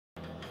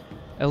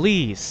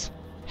Elise,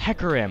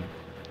 Hecarim,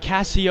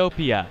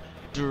 Cassiopeia,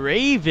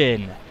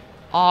 Draven,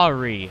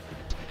 Ari,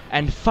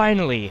 and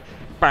finally,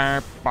 no,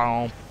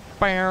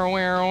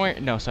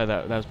 sorry,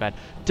 that was bad.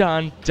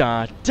 Dun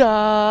dun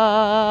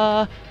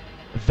dun,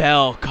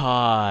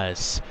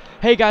 Vel'Koz.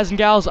 Hey guys and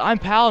gals, I'm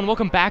Pal, and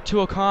welcome back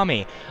to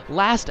Okami.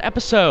 Last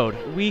episode,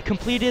 we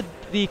completed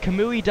the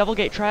Kamui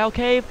Devilgate Trial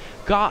Cave,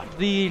 got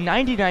the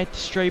 99th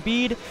Stray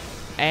Bead,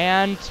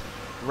 and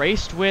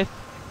raced with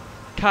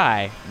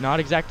Kai. Not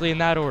exactly in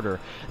that order.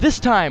 This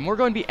time, we're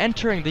going to be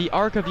entering the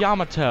Ark of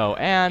Yamato,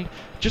 and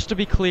just to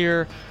be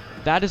clear,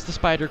 that is the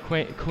Spider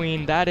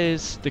Queen, that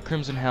is the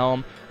Crimson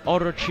Helm,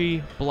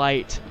 Orochi,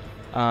 Blight,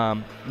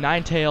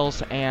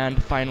 Ninetales,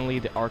 and finally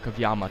the Ark of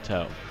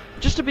Yamato.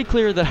 Just to be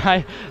clear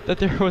that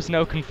there was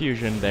no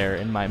confusion there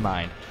in my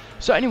mind.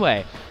 So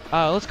anyway,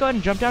 let's go ahead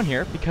and jump down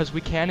here, because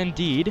we can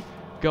indeed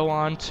go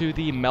on to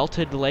the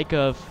melted lake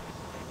of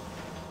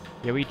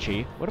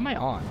Yoichi. What am I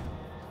on?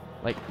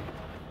 Like,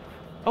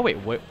 oh wait,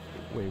 what?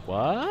 Wait,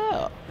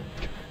 what?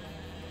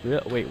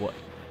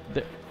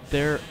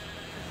 There.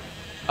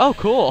 Oh,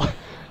 cool.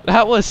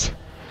 That was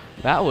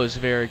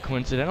very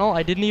coincidental.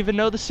 I didn't even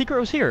know the secret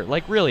was here.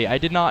 Like, really, I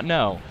did not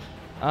know.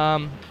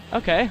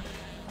 Okay.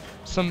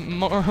 Some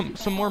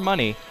more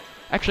money.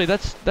 Actually,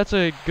 that's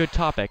a good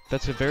topic.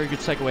 That's a very good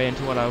segue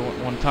into what I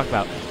want to talk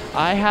about.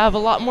 I have a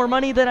lot more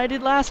money than I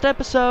did last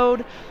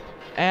episode,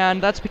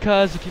 and that's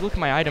because if you look at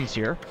my items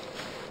here,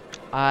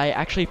 I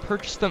actually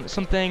purchased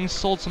some things,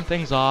 sold some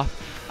things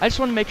off. I just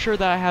want to make sure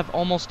that I have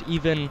almost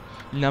even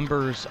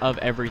numbers of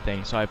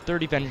everything. So I have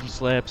 30 vengeance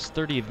slips,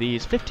 30 of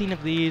these, 15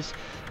 of these,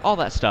 all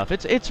that stuff.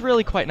 It's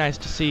really quite nice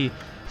to see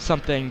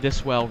something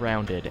this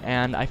well-rounded,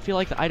 and I feel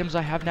like the items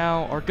I have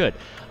now are good.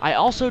 I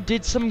also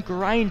did some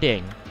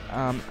grinding.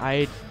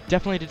 I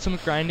definitely did some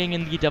grinding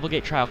in the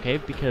Devilgate Trial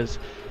Cave because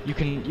you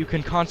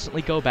can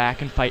constantly go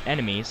back and fight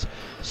enemies.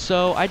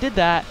 So I did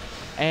that,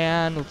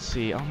 and let's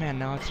see. Oh man,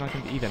 now it's not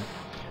gonna be even.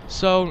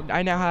 So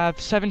I now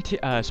have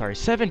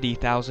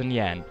 70,000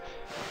 yen,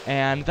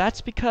 and that's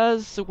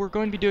because we're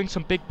going to be doing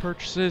some big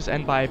purchases,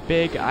 and by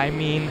big I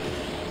mean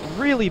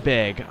really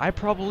big. I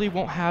probably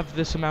won't have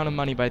this amount of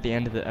money by the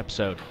end of the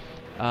episode.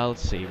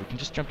 Let's see, we can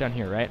just jump down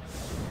here, right?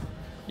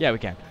 Yeah, we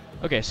can.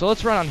 Okay, so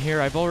let's run on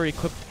here. I've already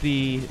equipped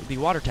the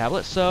water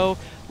tablet, so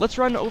let's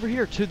run over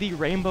here to the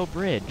Rainbow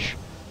Bridge.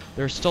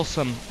 There's still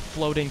some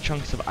floating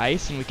chunks of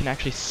ice, and we can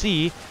actually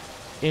see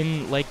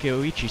in Lake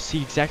Yoichi,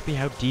 see exactly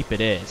how deep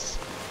it is.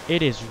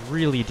 It is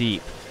really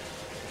deep.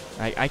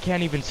 I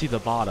can't even see the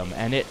bottom,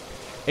 and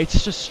it's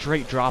just a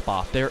straight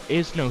drop-off. There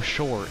is no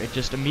shore. It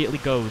just immediately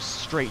goes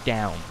straight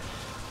down.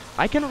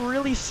 I can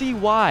really see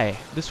why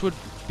this would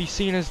be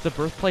seen as the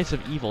birthplace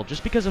of evil,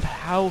 just because of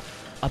how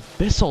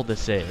abyssal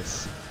this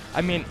is.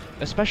 I mean,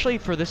 especially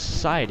for this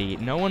society,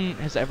 no one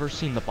has ever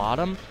seen the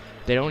bottom.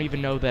 They don't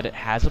even know that it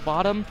has a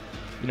bottom.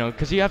 You know,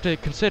 because you have to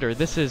consider,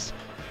 this is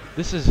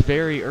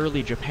very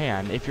early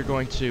Japan. If you're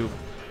going to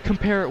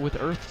compare it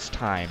with Earth's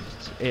times,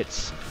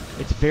 it's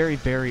very,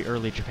 very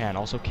early Japan.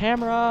 Also,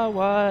 camera,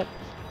 what?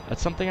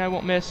 That's something I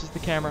won't miss, is the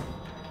camera.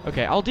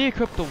 Okay, I'll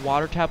de-equip the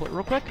water tablet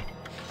real quick.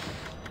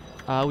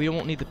 We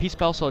won't need the peace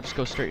spell, so I'll just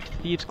go straight to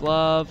Thieves'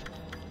 Glove.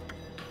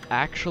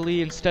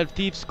 Actually, instead of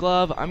Thieves'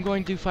 Glove, I'm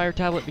going to do Fire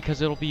Tablet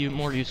because it'll be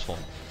more useful.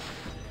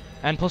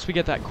 And plus we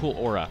get that cool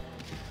aura.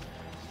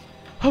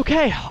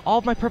 Okay, all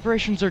of my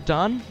preparations are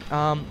done.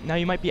 Now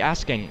you might be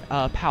asking,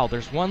 Pal,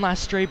 there's one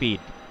last stray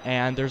bead,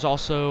 and there's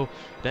also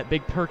that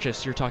big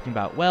purchase you're talking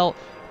about. Well,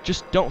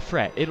 just don't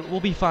fret. It will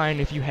be fine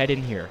if you head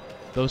in here.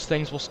 Those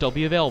things will still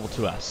be available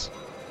to us.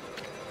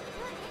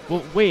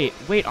 Well, wait,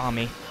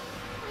 Ami.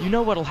 You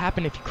know what'll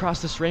happen if you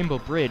cross this rainbow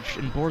bridge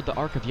and board the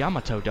Ark of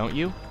Yamato, don't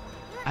you?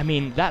 I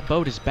mean, that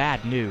boat is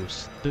bad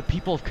news. The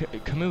people of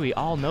Kamui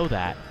all know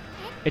that.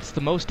 It's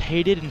the most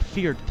hated and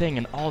feared thing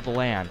in all the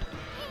land.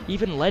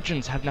 Even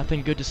legends have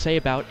nothing good to say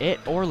about it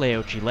or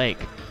Leochi Lake.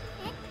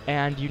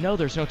 And you know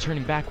there's no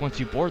turning back once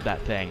you board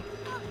that thing.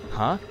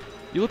 Huh?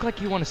 You look like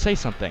you want to say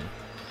something.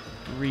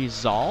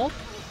 Resolve?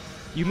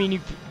 You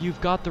mean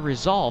you've got the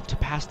resolve to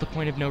pass the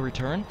point of no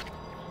return?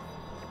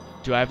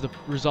 Do I have the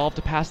resolve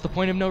to pass the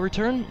point of no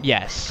return?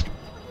 Yes.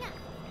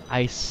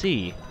 I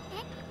see.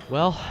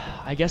 Well,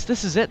 I guess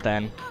this is it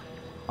then.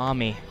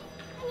 Ami,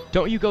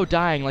 don't you go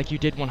dying like you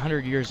did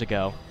 100 years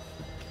ago.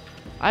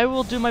 I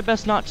will do my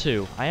best not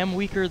to. I am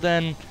weaker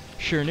than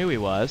Shiranui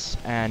was,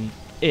 and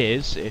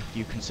is, if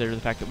you consider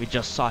the fact that we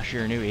just saw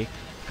Shiranui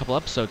a couple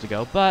episodes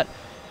ago, but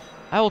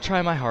I will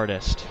try my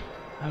hardest.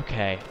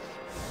 Okay.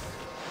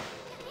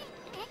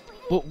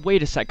 But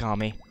wait a sec,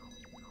 Ami.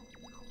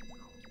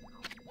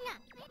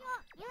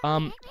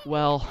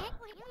 Well,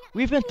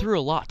 we've been through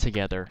a lot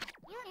together.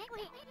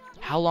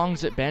 How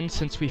long's it been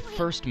since we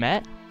first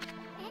met?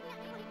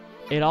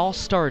 It all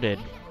started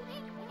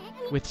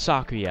with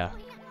Sakuya.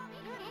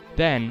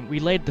 Then, we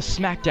laid the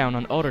smackdown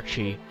on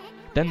Orochi,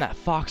 then that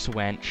fox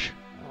wench.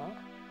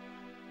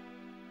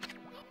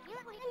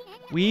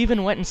 We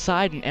even went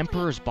inside an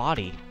emperor's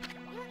body,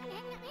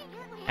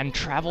 and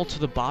traveled to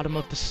the bottom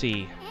of the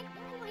sea.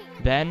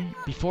 Then,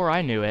 before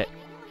I knew it,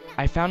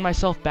 I found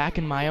myself back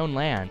in my own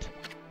land.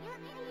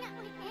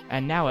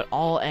 And now it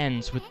all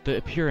ends with the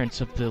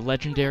appearance of the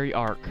legendary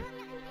Ark.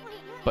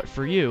 But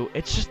for you,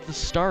 it's just the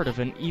start of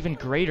an even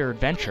greater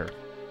adventure.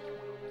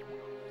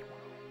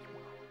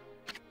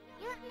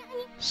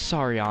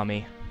 Sorry,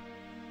 Ami.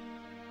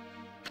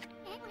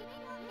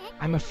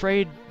 I'm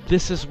afraid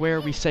this is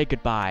where we say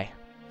goodbye.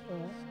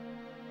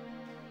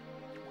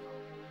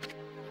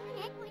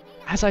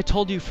 As I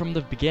told you from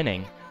the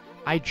beginning,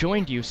 I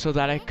joined you so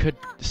that I could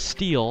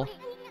steal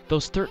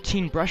those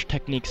 13 brush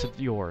techniques of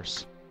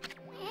yours.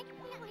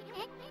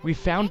 We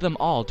found them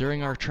all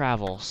during our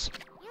travels.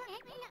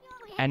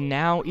 And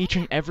now each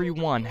and every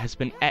one has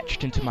been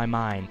etched into my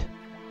mind.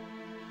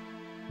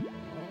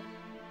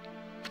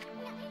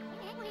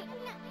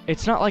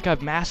 It's not like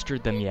I've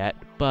mastered them yet,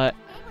 but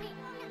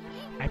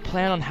I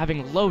plan on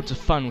having loads of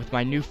fun with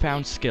my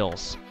newfound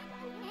skills.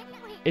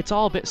 It's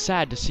all a bit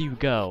sad to see you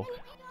go,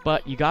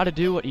 but you gotta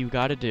do what you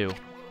gotta do.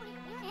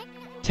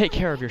 Take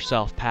care of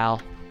yourself,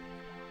 pal.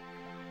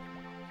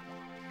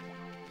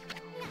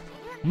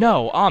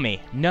 No,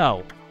 Ami,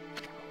 no!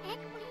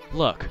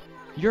 Look,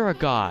 you're a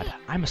god,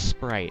 I'm a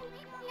sprite.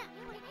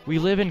 We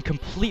live in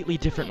completely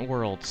different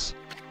worlds.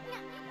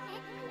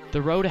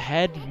 The road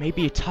ahead may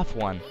be a tough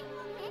one,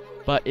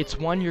 but it's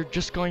one you're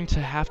just going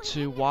to have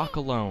to walk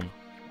alone.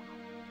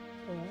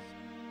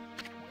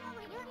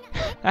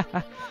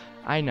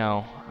 I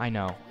know.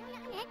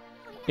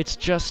 It's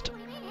just,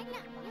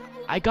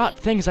 I got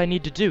things I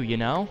need to do, you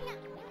know?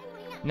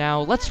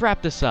 Now, let's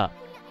wrap this up.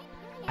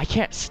 I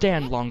can't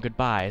stand long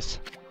goodbyes.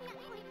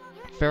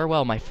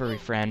 Farewell, my furry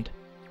friend.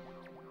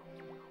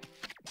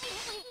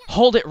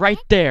 Hold it right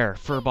there,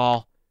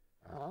 furball.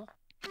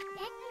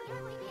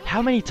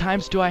 How many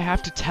times do I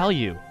have to tell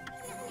you?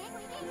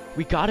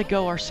 We gotta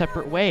go our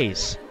separate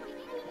ways.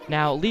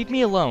 Now, leave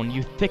me alone,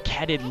 you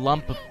thick-headed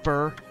lump of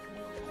fur.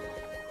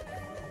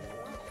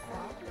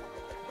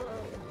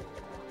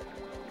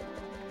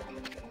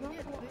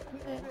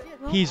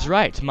 He's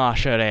right, ma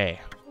chérie.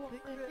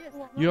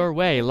 Your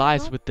way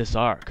lies with this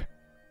Ark.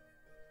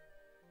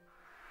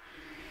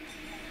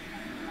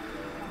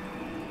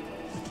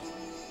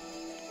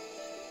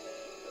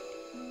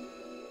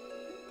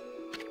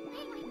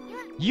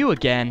 You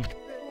again.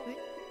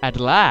 At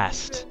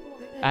last,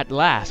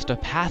 a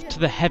path to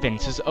the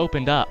heavens has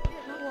opened up.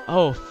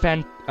 Oh,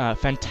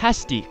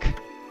 fantastique.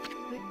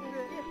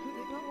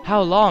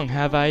 How long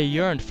have I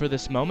yearned for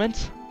this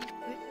moment?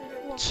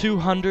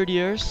 200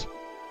 years?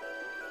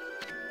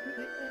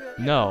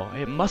 No,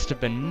 it must have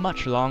been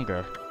much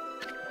longer.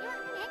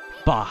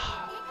 Bah!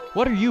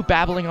 What are you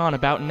babbling on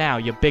about now,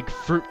 you big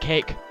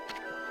fruitcake?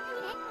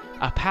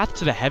 A path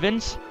to the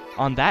heavens?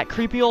 On that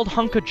creepy old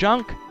hunk of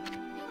junk?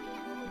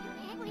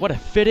 What a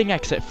fitting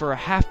exit for a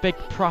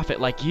half-baked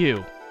prophet like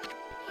you.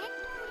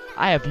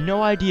 I have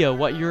no idea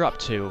what you're up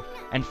to,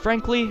 and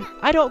frankly,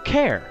 I don't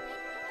care.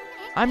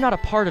 I'm not a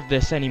part of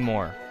this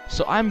anymore,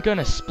 so I'm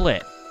gonna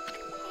split.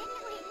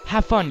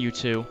 Have fun, you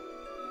two.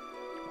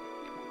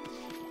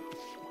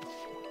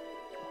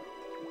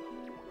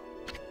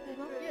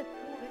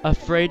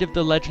 Afraid of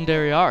the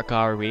legendary Ark,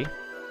 are we?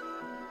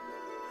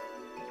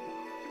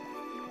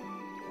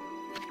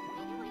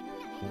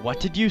 What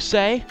did you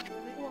say?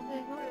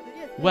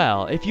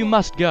 Well, if you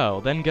must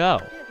go, then go.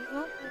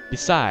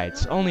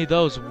 Besides, only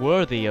those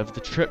worthy of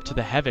the trip to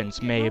the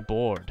heavens may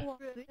board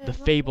the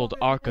fabled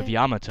Ark of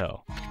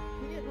Yamato.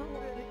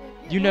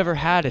 You never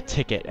had a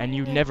ticket, and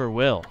you never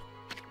will.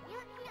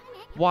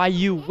 Why,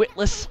 you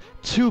witless,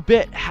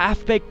 two-bit,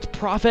 half-baked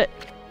prophet!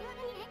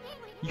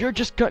 You're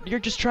just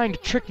trying to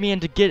trick me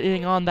into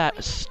getting on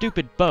that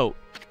stupid boat.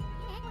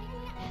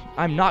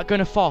 I'm not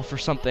gonna fall for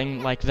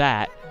something like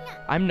that.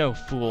 I'm no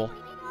fool.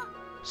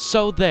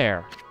 So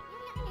there.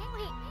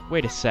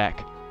 Wait a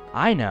sec.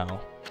 I know.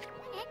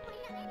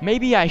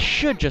 Maybe I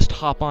should just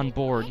hop on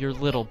board your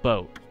little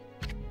boat.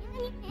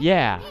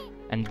 Yeah,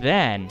 and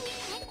then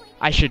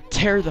I should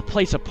tear the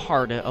place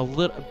apart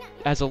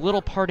as a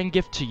little parting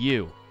gift to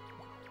you.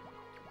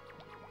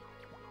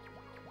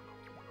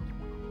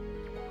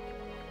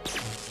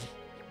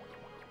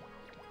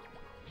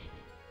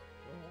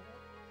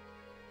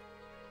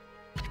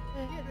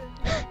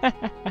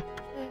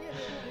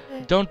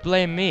 Don't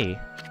blame me.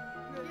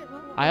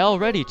 I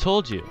already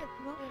told you.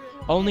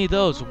 Only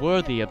those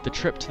worthy of the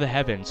trip to the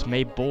heavens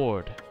may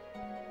board.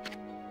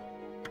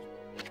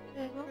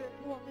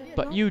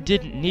 But you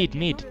didn't need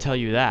me to tell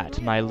you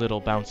that, my little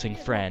bouncing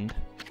friend.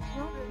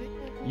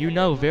 You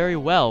know very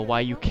well why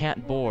you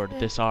can't board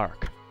this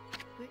Ark.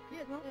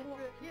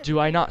 Do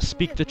I not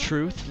speak the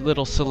truth,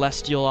 little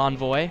celestial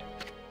envoy?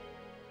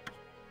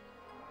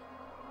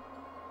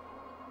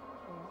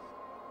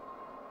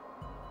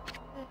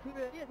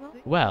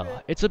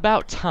 Well, it's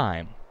about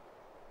time.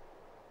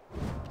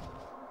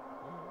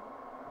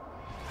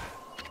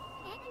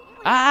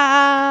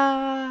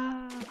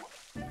 Ah!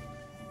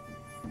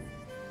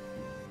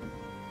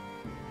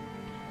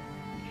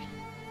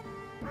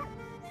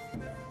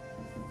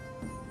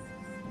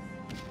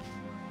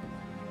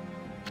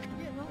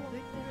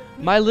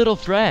 My little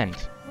friend,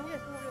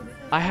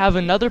 I have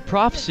another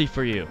prophecy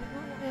for you.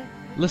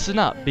 Listen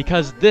up,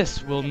 because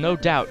this will no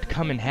doubt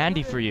come in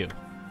handy for you.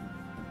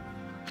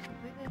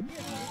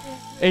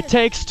 It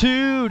takes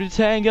two to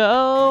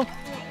tango.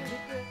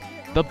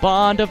 The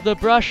bond of the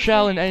brush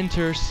shall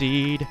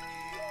intercede.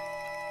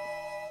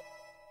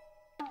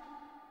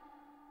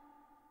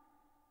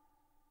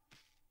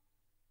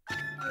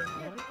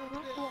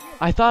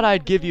 I thought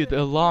I'd give you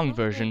the long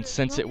version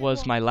since it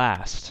was my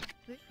last.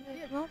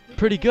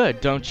 Pretty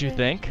good, don't you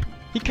think?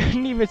 He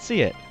couldn't even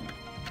see it.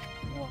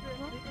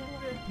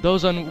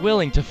 Those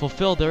unwilling to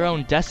fulfill their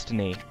own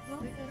destiny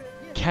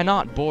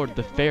cannot board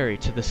the ferry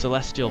to the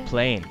celestial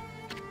plane.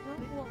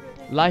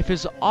 Life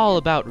is all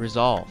about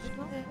resolve.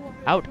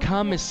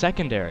 Outcome is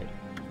secondary.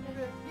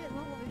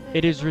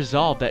 It is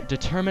resolve that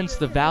determines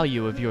the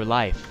value of your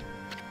life.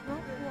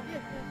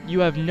 You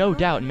have no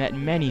doubt met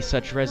many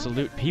such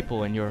resolute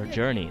people in your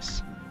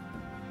journeys.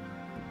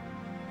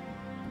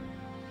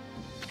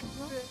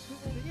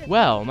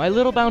 Well, my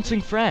little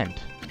bouncing friend,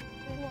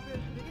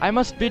 I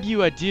must bid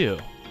you adieu.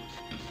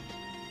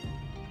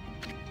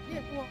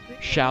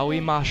 Shall we,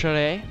 ma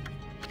chérie?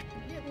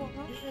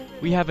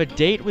 We have a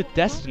date with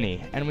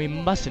destiny, and we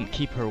mustn't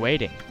keep her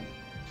waiting.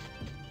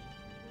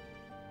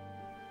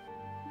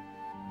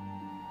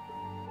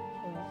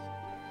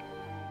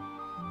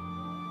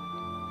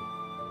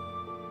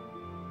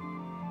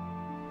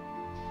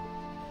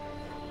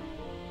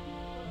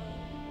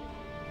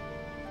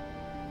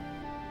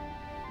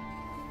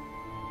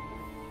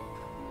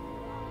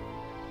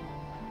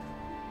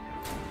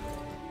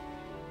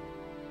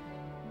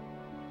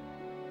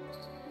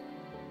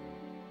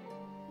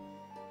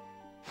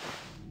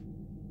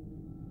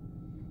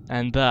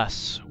 And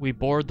thus, we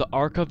board the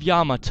Ark of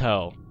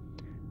Yamato,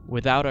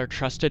 without our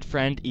trusted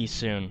friend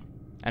Isun,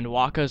 and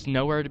Waka's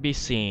nowhere to be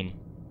seen.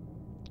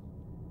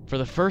 For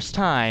the first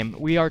time,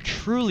 we are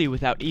truly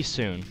without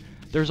Isun.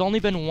 There's only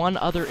been one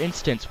other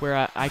instance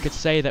where I could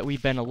say that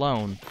we've been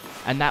alone,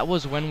 and that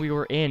was when we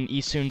were in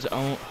Isun's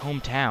own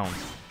hometown.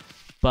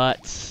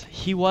 But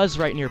he was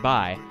right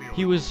nearby.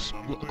 He was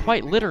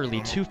quite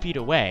literally 2 feet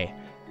away,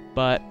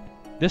 but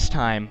this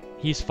time,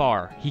 he's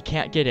far. He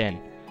can't get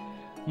in.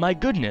 My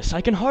goodness,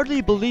 I can hardly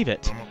believe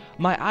it.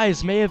 My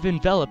eyes may have been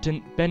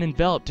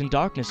enveloped in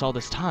darkness all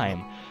this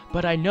time,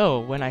 but I know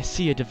when I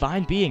see a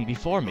divine being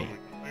before me.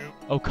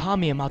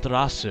 Okami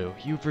Amaterasu,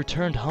 you've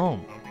returned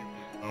home.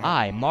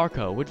 I,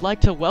 Marco, would like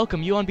to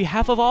welcome you on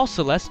behalf of all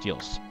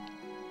Celestials.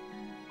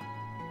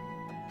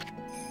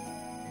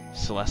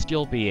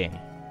 Celestial being.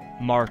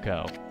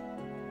 Marco.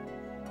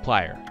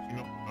 Plier.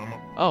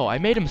 Oh, I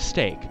made a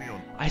mistake.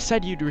 I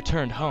said you'd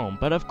returned home,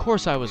 but of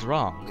course I was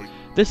wrong.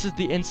 This is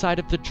the inside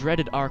of the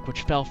dreaded ark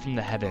which fell from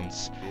the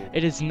heavens.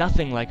 It is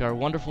nothing like our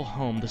wonderful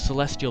home, the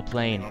celestial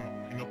plane.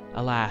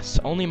 Alas,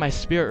 only my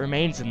spirit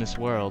remains in this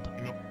world.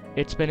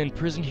 It's been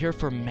imprisoned here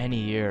for many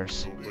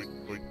years.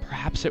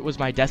 Perhaps it was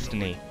my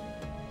destiny.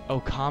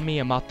 Okami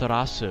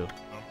Amaterasu.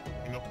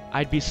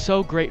 I'd be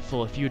so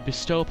grateful if you'd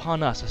bestow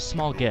upon us a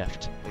small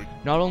gift,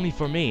 not only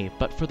for me,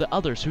 but for the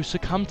others who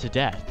succumbed to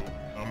death.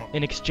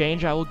 In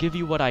exchange, I will give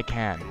you what I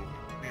can.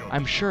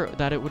 I'm sure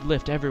that it would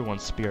lift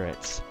everyone's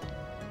spirits.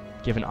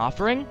 Give an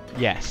offering?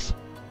 Yes.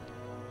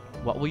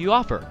 What will you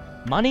offer?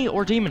 Money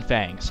or demon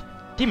fangs?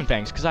 Demon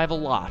fangs, because I have a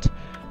lot.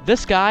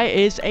 This guy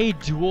is a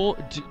duo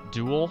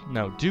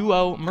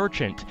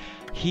merchant.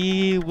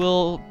 He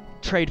will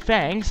trade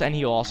fangs, and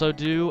he'll also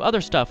do other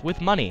stuff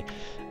with money.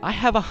 I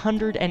have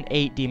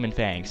 108 demon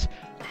fangs.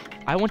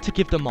 I want to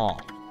give them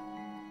all.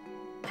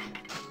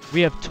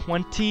 We have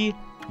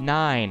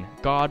 29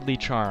 godly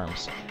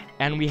charms,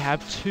 and we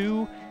have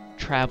 2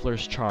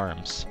 traveler's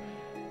charms.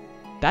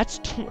 That's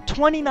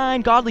 29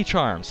 godly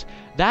charms.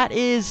 That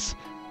is,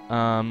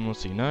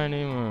 let's see,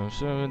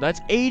 90, that's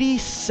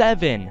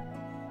 87.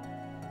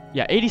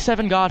 Yeah,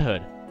 87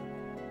 godhood.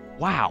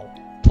 Wow.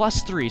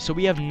 Plus 3, so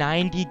we have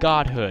 90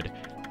 godhood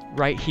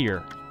right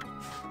here.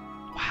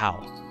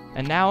 Wow.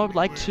 And now I would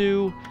like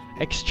to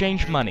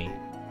exchange money,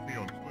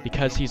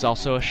 because he's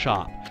also a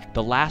shop.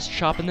 The last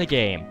shop in the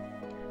game.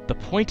 The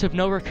point of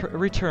no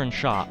return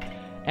shop.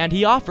 And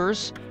he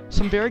offers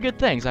some very good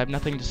things. I have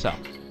nothing to sell.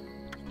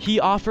 He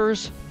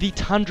offers the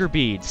Tundra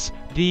Beads,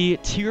 the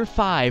Tier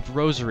 5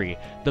 Rosary,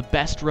 the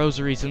best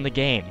rosaries in the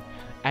game,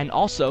 and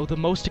also the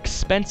most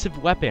expensive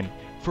weapon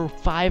for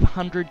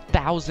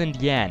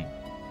 500,000 yen.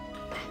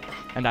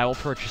 And I will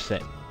purchase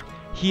it.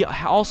 He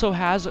also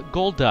has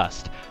Gold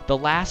Dust, the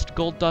last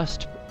Gold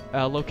Dust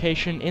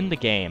location in the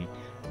game.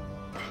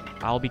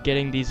 I'll be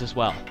getting these as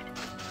well.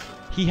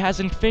 He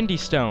has Infinity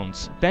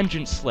Stones,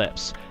 Vengeance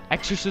Slips,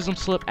 Exorcism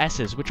Slip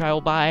S's, which I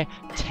will buy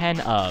 10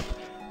 of.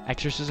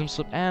 Exorcism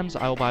Slip M's,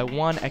 I will buy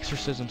 1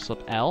 Exorcism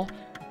Slip L.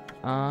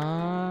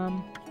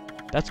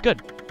 That's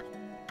good.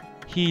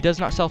 He does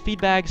not sell feed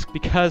bags,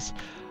 because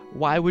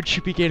why would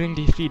you be getting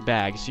the feed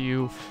bags,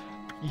 you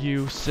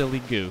silly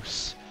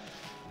goose?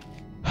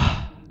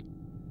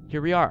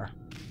 Here we are.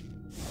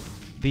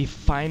 The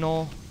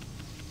final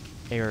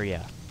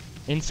area.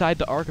 Inside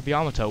the Ark of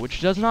Yamato, which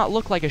does not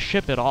look like a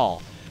ship at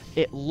all.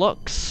 It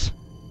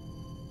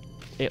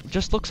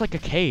just looks like a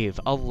cave,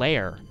 a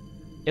lair.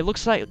 It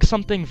looks like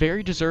something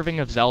very deserving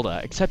of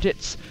Zelda, except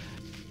it's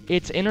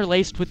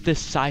interlaced with this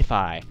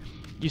sci-fi.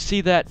 You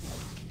see that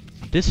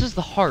this is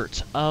the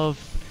heart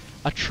of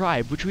a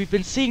tribe, which we've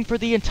been seeing for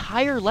the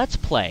entire Let's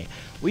Play.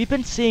 We've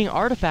been seeing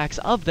artifacts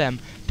of them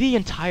the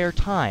entire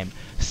time.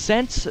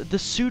 Since the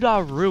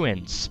Suda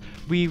ruins,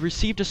 we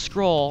received a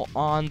scroll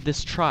on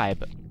this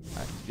tribe,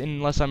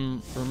 unless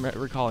I'm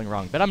recalling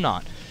wrong, but I'm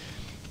not.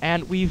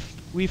 And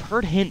we've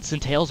heard hints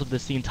and tales of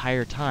this the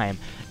entire time.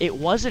 It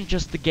wasn't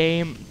just the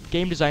game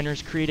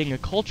designers creating a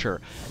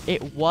culture.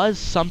 It was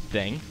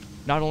something.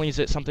 Not only is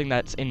it something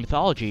that's in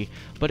mythology,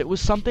 but it was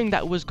something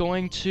that was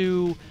going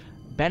to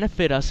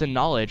benefit us in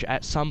knowledge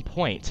at some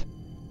point.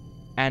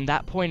 And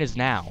that point is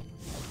now.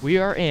 We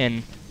are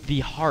in the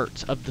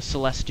heart of the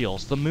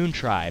Celestials, the Moon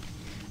Tribe.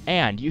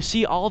 And you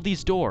see all of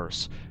these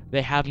doors.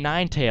 They have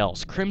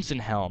Ninetales, Crimson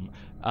Helm,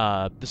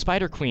 the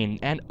Spider Queen,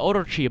 and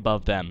Orochi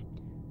above them.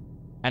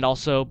 And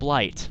also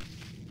Blight.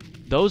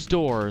 Those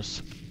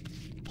doors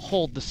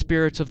hold the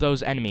spirits of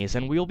those enemies,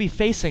 and we will be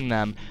facing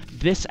them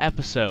this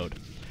episode.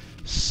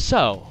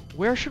 So,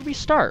 where should we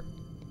start?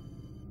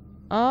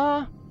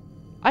 I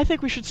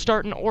think we should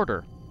start in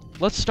order.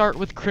 Let's start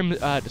with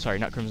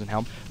not Crimson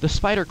Helm, the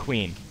Spider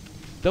Queen.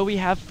 Though we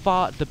have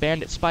fought the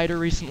Bandit Spider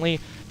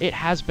recently, it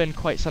has been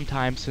quite some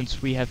time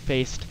since we have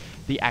faced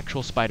the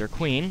actual Spider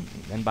Queen,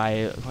 and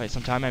by quite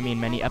some time I mean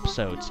many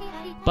episodes.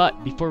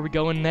 But before we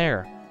go in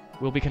there,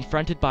 we'll be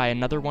confronted by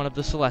another one of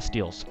the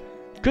Celestials.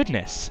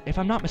 Goodness, if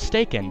I'm not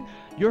mistaken,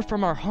 you're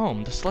from our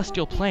home, the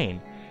Celestial Plane.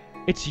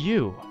 It's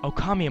you,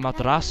 Okami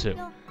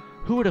Amaterasu.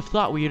 Who would have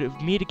thought we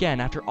would meet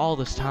again after all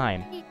this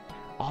time?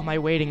 All my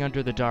waiting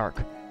under the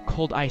dark,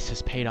 cold ice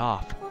has paid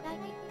off.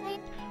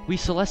 We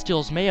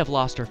Celestials may have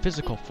lost our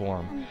physical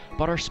form,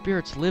 but our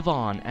spirits live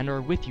on and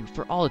are with you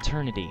for all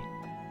eternity.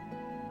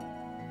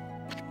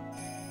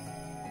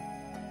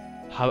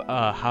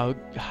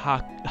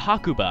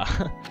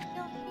 Hakuba.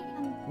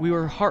 We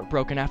were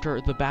heartbroken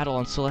after the battle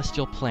on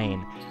Celestial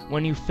Plane,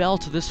 when you fell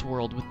to this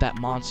world with that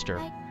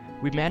monster.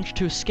 We managed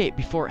to escape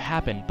before it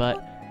happened,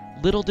 but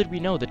little did we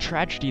know the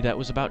tragedy that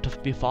was about to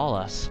befall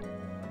us.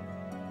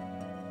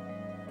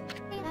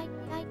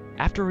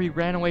 After we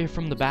ran away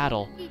from the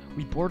battle,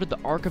 we boarded the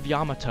Ark of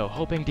Yamato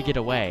hoping to get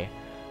away.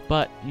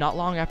 But not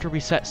long after we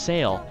set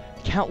sail,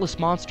 countless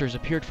monsters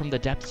appeared from the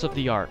depths of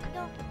the Ark.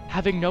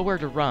 Having nowhere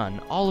to run,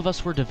 all of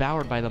us were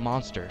devoured by the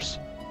monsters.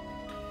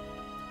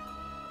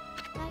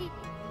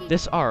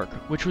 This Ark,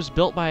 which was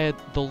built by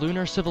the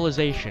lunar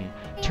civilization,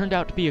 turned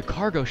out to be a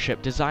cargo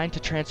ship designed to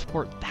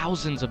transport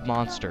thousands of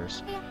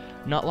monsters.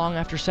 Not long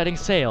after setting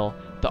sail,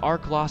 the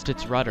Ark lost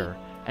its rudder,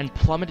 and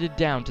plummeted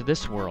down to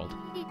this world.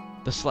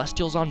 The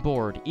Celestials on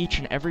board, each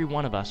and every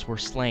one of us, were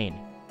slain.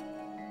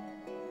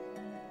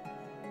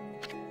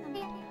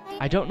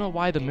 I don't know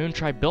why the Moon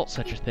Tribe built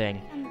such a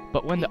thing,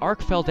 but when the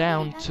Ark fell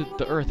down to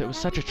the Earth, it was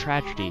such a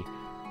tragedy.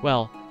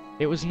 Well,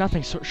 it was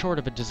nothing short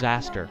of a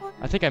disaster.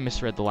 I think I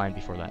misread the line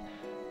before that.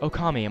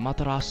 Okami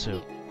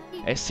Amaterasu.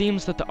 It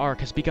seems that the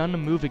Ark has begun to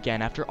move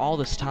again after all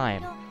this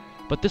time.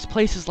 But this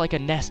place is like a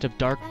nest of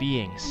dark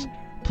beings.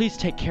 Please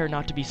take care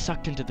not to be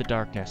sucked into the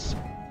darkness.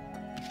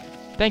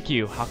 Thank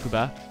you,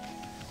 Hakuba.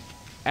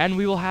 And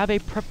we will have a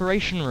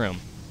preparation room.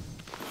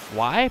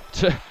 Why?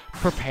 To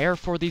prepare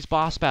for these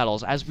boss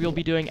battles, as we will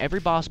be doing every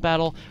boss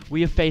battle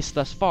we have faced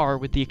thus far,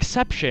 with the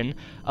exception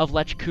of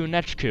Lechku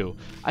Nechku.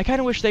 I kind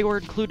of wish they were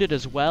included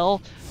as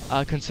well,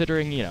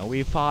 considering, you know,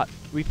 we fought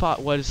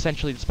what is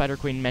essentially the Spider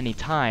Queen many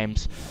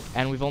times,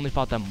 and we've only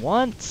fought them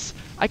once.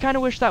 I kind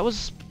of wish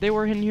they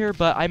were in here,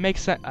 but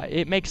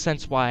it makes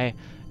sense why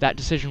that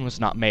decision was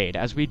not made,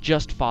 as we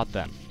just fought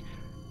them.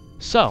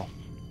 So,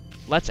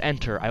 let's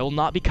enter. I will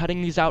not be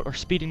cutting these out or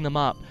speeding them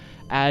up,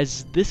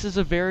 as this is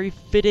a very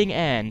fitting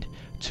end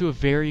to a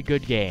very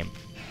good game.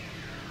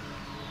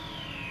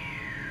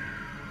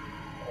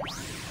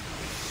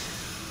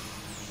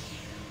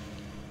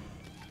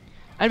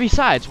 And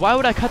besides, why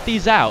would I cut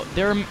these out?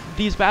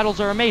 These battles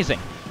are amazing.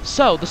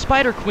 So, the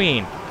Spider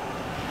Queen.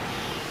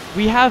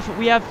 We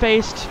have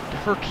faced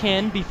her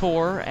kin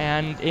before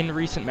and in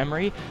recent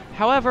memory.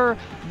 However,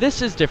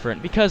 this is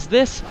different because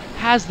this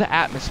has the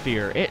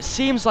atmosphere. It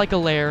seems like a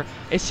lair.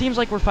 It seems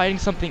like we're fighting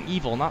something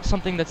evil, not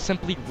something that's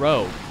simply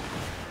rogue.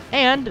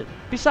 And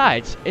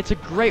besides, it's a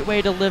great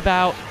way to live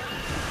out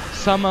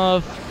some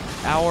of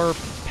our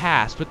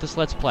past with this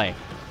Let's Play.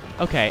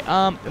 Okay,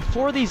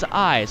 for these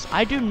eyes,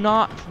 I don't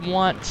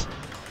want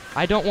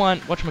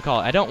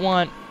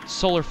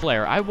solar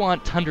flare. I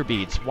want thunder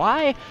beads.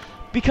 Why?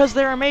 Because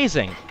they're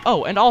amazing.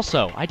 Oh, and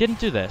also, I didn't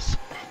do this.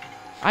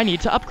 I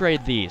need to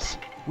upgrade these.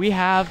 We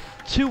have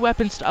 2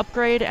 weapons to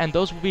upgrade, and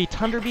those will be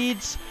thunder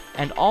beads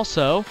and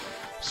also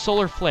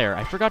solar flare.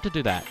 I forgot to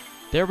do that.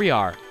 There we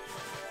are.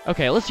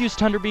 Okay, let's use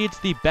thunder beads,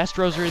 the best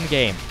rosary in the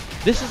game.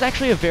 This is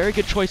actually a very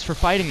good choice for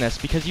fighting this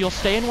because you'll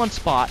stay in one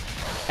spot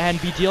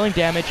and be dealing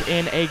damage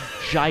in a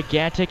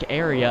gigantic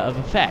area of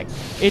effect.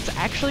 It's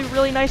actually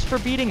really nice for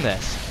beating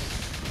this.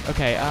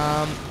 Okay,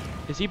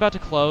 is he about to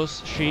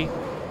close? She?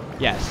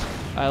 Yes.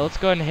 Let's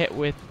go ahead and hit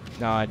with...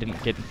 No, I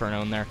didn't get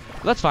Inferno in there.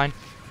 But that's fine.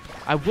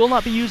 I will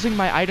not be using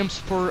my items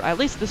for at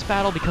least this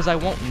battle because I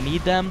won't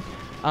need them.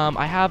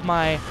 I have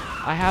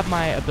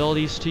my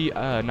abilities to,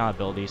 not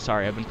abilities,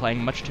 sorry, I've been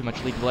playing much too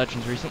much League of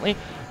Legends recently.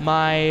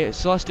 My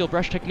Celestial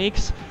Brush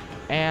techniques,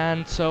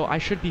 and so I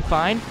should be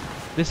fine.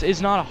 This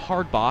is not a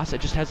hard boss,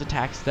 it just has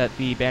attacks that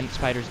the bandit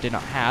spiders did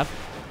not have.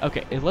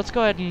 Okay, let's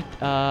go ahead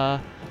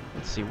and,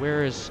 let's see,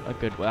 where is a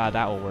good,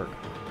 that will work.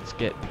 Let's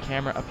get the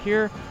camera up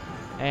here,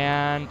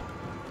 and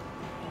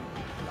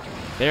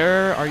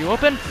there, are you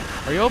open?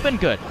 Are you open?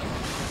 Good.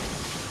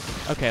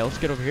 Okay, let's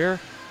get over here.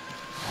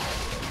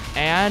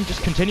 And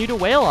just continue to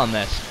wail on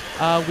this.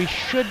 We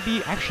should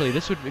be... Actually,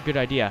 this would be a good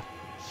idea.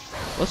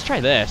 Let's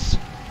try this.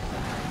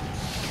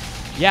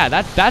 Yeah,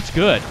 that's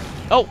good.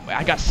 Oh,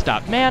 I got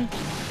stuck. Man,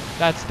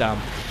 that's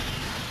dumb.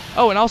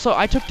 Oh, and also,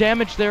 I took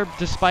damage there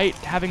despite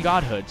having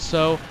Godhood.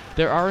 So,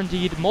 there are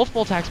indeed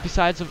multiple attacks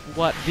besides of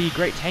what the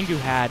Great Tengu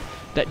had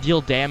that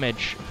deal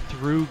damage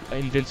through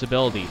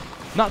invincibility.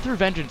 Not through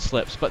Vengeance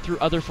Slips, but through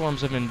other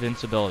forms of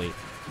invincibility.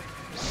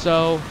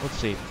 So, let's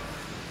see.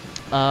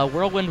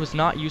 Whirlwind was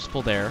not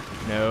useful there.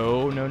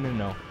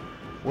 No.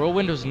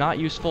 Whirlwind was not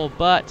useful,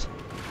 but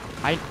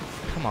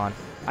come on.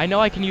 I know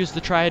I can use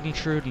the Tried and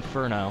True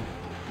Inferno.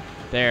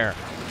 There.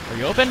 Are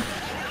you open?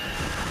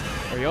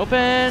 Are you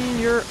open?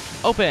 You're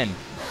open.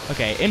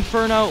 Okay,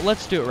 Inferno,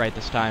 let's do it right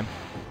this time.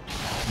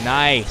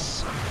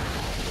 Nice.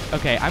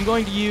 Okay, I'm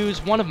going to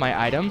use one of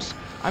my items.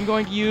 I'm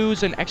going to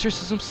use an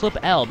Exorcism Slip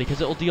L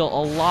because it will deal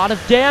a lot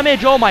of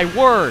damage. Oh my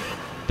word!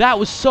 That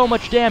was so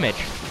much damage.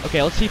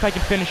 Okay, let's see if I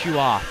can finish you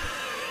off.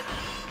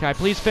 Can I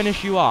please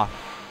finish you off?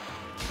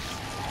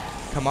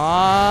 Come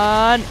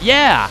on.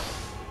 Yeah!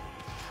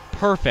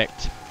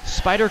 Perfect.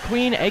 Spider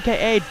Queen,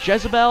 aka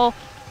Jezebel,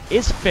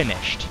 is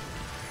finished.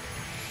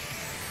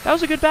 That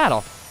was a good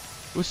battle.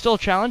 It was still a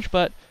challenge,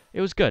 but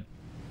it was good.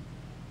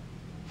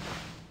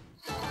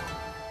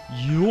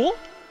 Yo?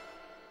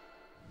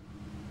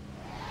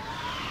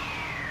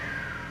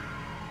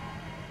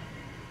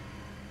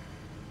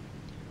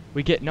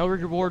 We get no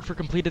reward for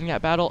completing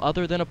that battle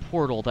other than a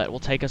portal that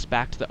will take us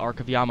back to the Ark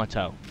of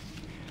Yamato.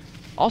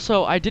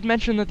 Also, I did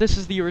mention that this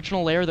is the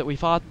original lair that we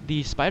fought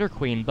the Spider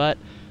Queen, but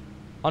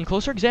on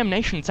closer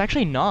examination, it's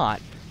actually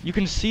not. You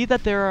can see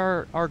that there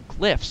are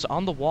glyphs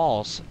on the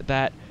walls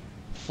that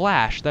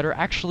flash that are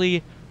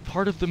actually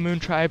part of the Moon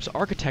Tribe's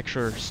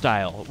architecture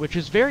style, which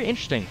is very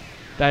interesting.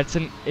 That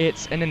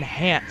it's an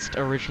enhanced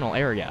original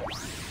area.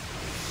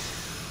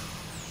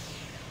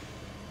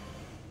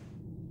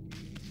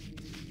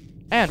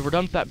 And we're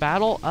done with that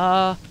battle.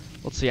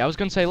 Let's see. I was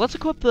gonna say let's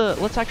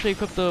actually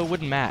equip the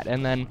wooden mat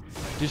and then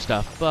do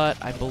stuff.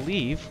 But I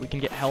believe we can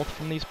get health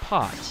from these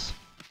pots.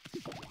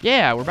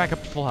 Yeah, we're back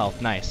up to full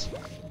health. Nice.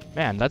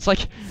 Man, that's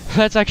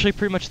actually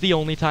pretty much the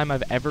only time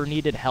I've ever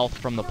needed health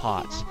from the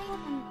pots.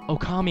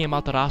 Okami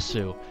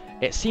Amaterasu.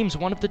 It seems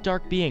one of the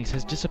dark beings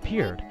has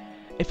disappeared.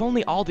 If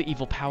only all the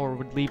evil power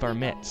would leave our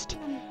midst,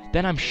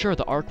 then I'm sure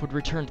the Ark would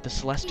return to the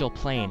celestial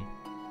plane.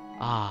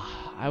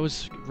 Ah, I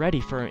was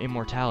ready for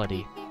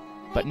immortality.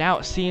 But now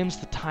it seems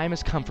the time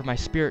has come for my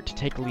spirit to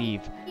take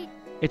leave.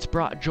 It's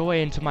brought joy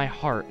into my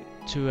heart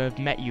to have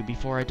met you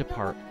before I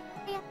depart.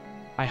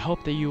 I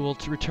hope that you will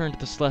return to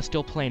the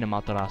celestial plane,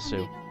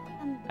 Amaterasu,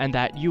 and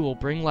that you will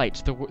bring light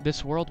to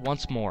this world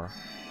once more.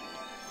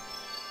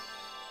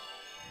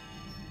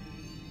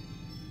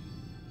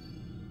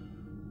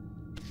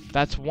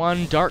 That's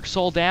one Dark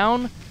Soul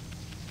down.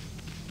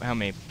 How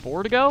many?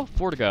 4 to go?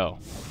 4 to go.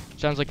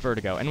 Sounds like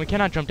vertigo. And we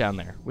cannot jump down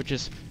there, which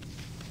is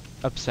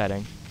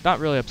upsetting. Not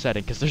really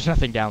upsetting, because there's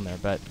nothing down there,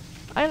 but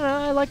I don't know,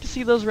 I like to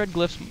see those red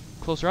glyphs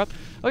closer up.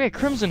 Okay,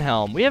 Crimson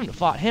Helm. We haven't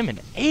fought him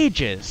in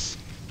ages.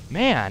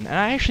 Man, and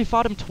I actually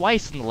fought him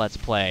twice in the Let's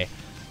Play.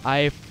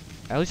 At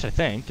least I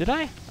think. Did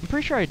I? I'm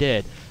pretty sure I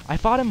did. I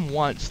fought him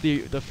once the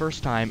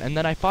first time, and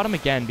then I fought him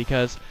again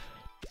because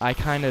I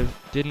kind of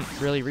didn't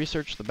really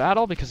research the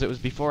battle because it was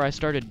before I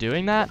started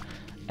doing that.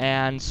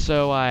 And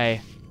so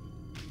I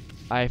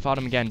fought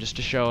him again just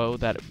to show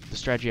that the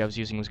strategy I was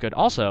using was good.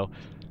 Also,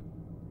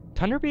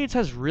 Thunderbeads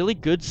has really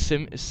good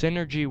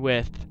synergy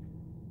with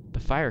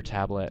the Fire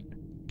Tablet.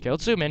 Okay,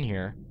 let's zoom in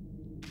here.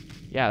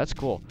 Yeah, that's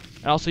cool.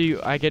 And also,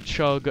 I get to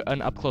show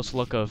an up-close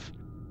look of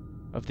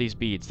these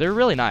beads. They're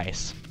really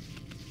nice.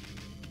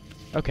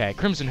 Okay,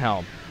 Crimson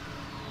Helm.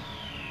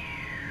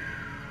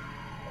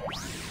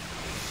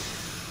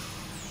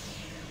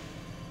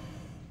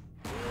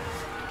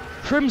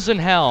 Crimson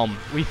Helm.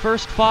 We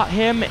first fought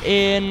him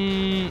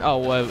in...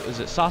 Oh, is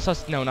it Sasa?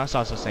 No, not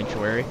Sasa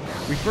Sanctuary.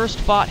 We first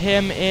fought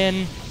him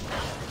in...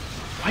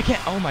 I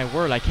can't... Oh, my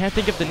word. I can't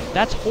think of the...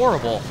 That's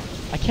horrible.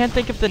 I can't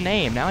think of the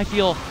name. Now I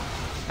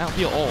don't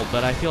feel old,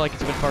 but I feel like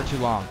it's been far too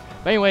long.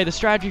 But anyway, the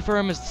strategy for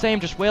him is the same.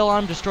 Just wail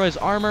on him, destroy his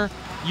armor,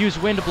 use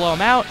wind to blow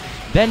him out,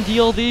 then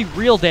deal the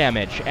real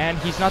damage. And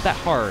he's not that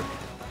hard.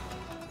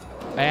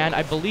 And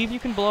I believe you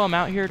can blow him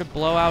out here to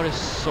blow out his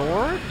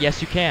sword?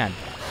 Yes, you can.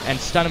 And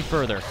stun him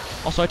further.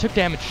 Also, I took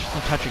damage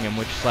from touching him,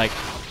 which is like...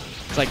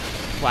 It's like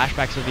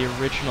flashbacks of the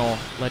original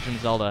Legend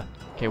of Zelda.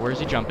 Okay, where is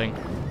he jumping?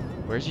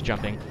 Where is he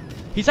jumping?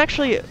 He's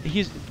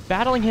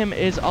battling him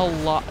is a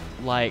lot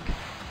like...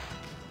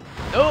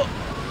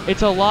 Oh!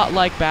 It's a lot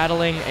like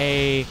battling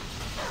a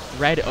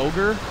red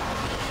ogre.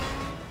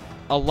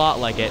 A lot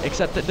like it,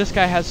 except that this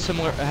guy has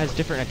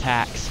different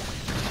attacks,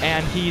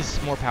 and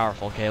he's more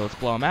powerful. Okay, let's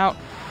blow him out,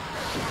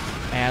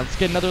 and let's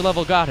get another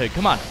level godhood.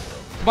 Come on,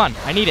 come on,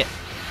 I need it.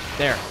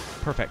 There,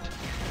 perfect.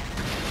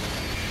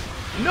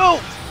 No,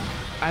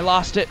 I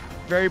lost it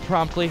very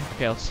promptly.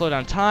 Okay, let's slow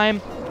down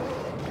time.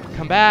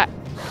 Come back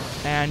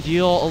and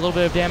deal a little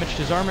bit of damage to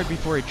his armor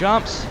before he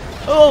jumps.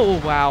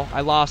 Oh wow, I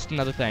lost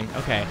another thing.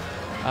 Okay,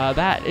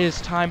 that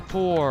is time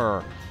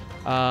for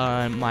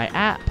my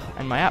app.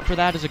 And my app for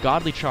that is a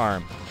godly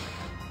charm.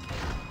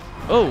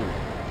 Oh!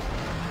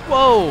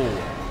 Whoa!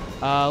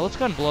 Let's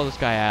go ahead and blow this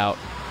guy out.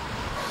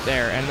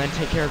 There, and then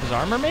take care of his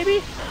armor,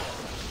 maybe?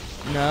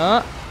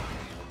 No.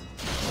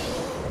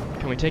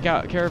 Can we take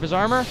care of his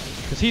armor?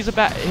 Because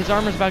his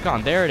armor's about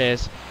gone. There it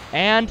is.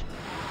 And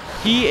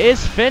he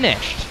is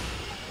finished.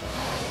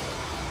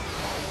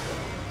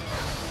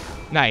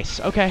 Nice.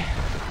 Okay.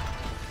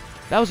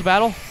 That was a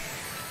battle.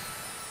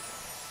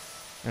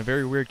 A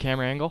very weird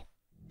camera angle.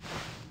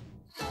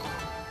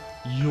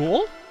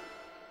 Yule?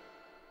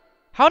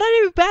 How did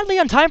I do badly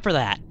on time for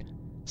that?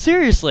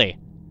 Seriously.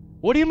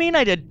 What do you mean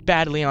I did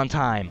badly on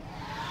time?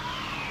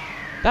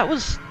 That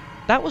was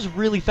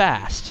really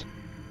fast.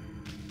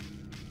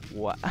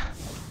 What?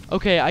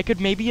 Okay, I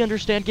could maybe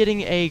understand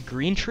getting a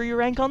green tree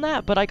rank on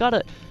that, but I got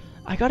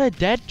a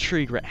dead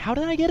tree rank. How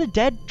did I get a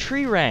dead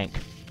tree rank?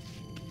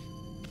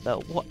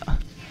 What?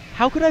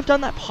 How could I have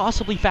done that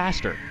possibly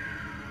faster?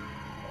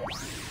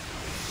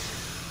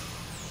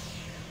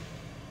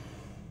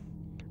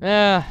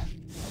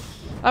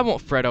 I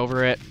won't fret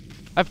over it.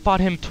 I've fought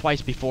him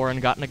twice before and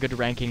gotten a good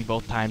ranking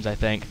both times, I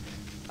think.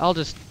 I'll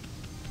just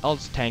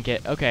tank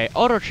it. Okay,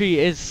 Orochi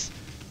is...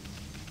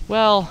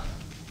 well...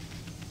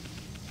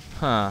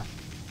 huh.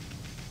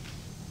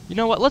 You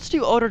know what, let's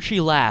do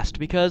Orochi last,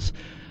 because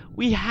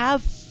we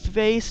have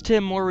faced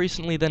him more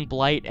recently than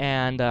Blight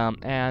and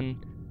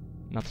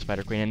not the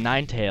Spider Queen, and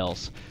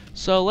Ninetales.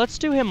 So let's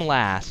do him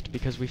last,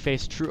 because we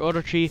faced true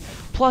Orochi,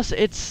 plus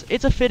it's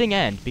a fitting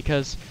end,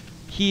 because...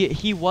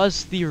 He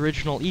was the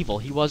original evil.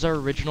 He was our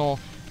original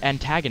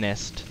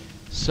antagonist.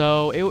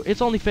 So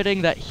it's only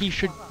fitting that he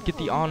should get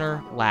the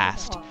honor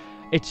last.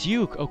 It's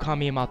you,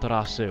 Okami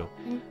Amaterasu.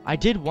 I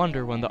did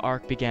wonder when the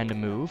ark began to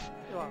move.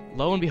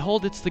 Lo and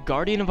behold, it's the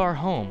guardian of our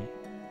home,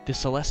 the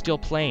celestial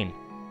plane.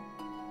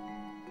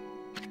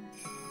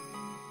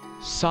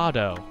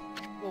 Sado.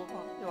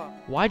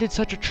 Why did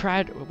such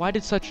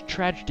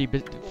tragedy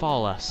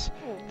befall us?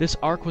 This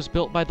ark was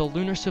built by the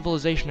lunar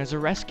civilization as a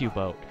rescue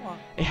boat.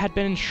 It had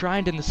been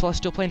enshrined in the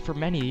celestial plane for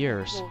many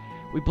years.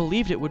 We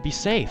believed it would be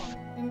safe.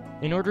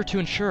 In order to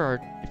ensure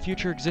our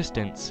future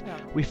existence,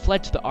 we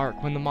fled to the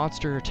ark when the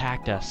monster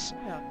attacked us.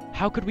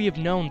 How could we have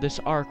known this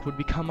ark would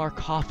become our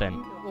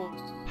coffin?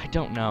 I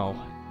don't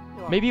know.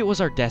 Maybe it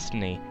was our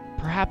destiny.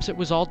 Perhaps it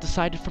was all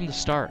decided from the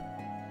start.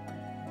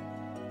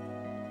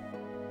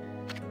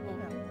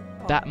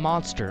 That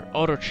monster,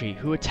 Orochi,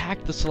 who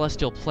attacked the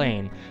celestial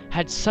plane,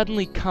 had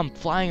suddenly come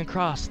flying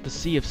across the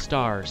sea of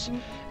stars,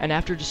 and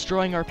after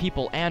destroying our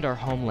people and our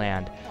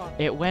homeland,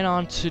 it went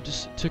on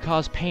to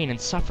cause pain and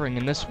suffering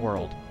in this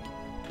world.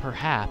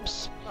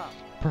 Perhaps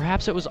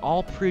it was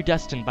all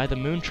predestined by the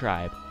Moon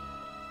Tribe.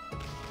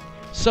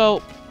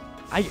 So,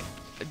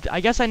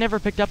 I guess I never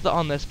picked up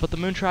on this, but the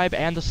Moon Tribe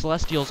and the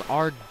Celestials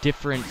are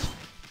different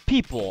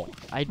people.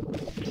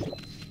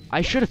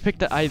 I should have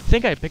picked up. I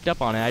think I picked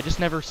up on it.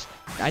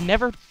 I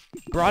never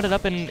brought it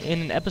up in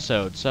an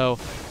episode. So,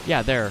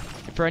 yeah, there.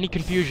 For any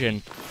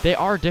confusion, they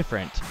are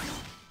different.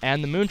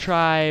 And the Moon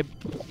Tribe,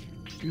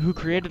 who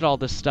created all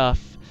this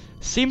stuff,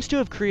 seems to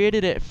have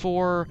created it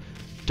for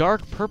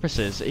dark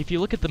purposes. If you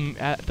look at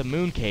the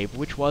Moon Cave,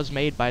 which was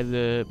made by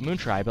the Moon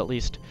Tribe, at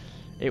least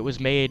it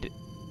was made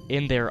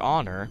in their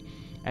honor.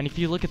 And if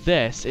you look at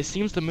this, it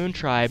seems the Moon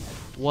Tribe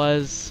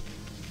was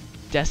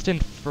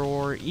destined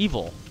for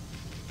evil.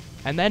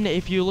 And then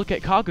if you look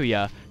at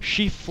Kaguya,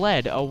 she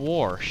fled a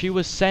war. She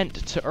was sent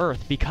to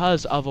Earth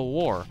because of a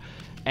war.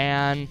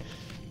 And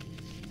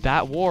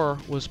that war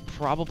was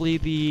probably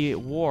the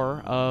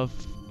war of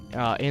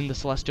in the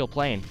Celestial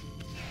Plane.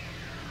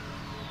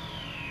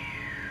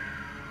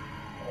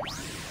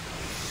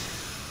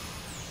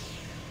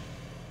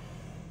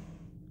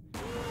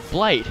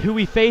 Blight, who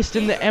we faced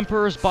in the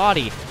Emperor's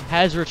body,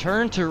 has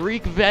returned to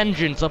wreak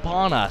vengeance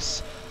upon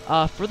us.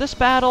 For this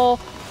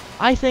battle,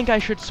 I think I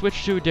should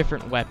switch to a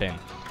different weapon.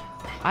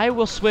 I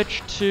will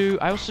switch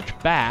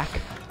back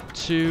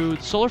to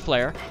Solar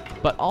Flare,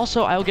 but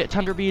also I will get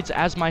Thunder Beads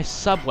as my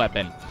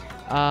sub-weapon.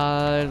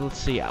 Let's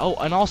see. Oh,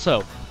 and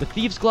also, the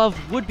Thieves' Glove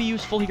would be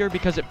useful here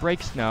because it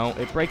breaks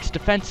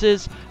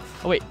defenses.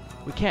 Oh wait,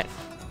 we can't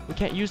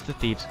use the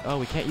Thieves. Oh,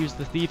 we can't use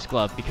the Thieves'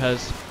 Glove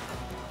because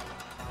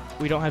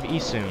we don't have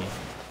Isun.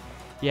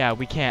 Yeah,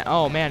 we can't.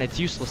 Oh man, it's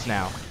useless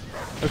now.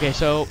 Okay,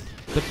 so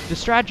the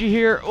strategy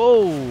here.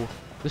 Oh.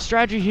 The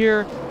strategy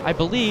here, I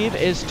believe,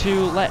 is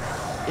to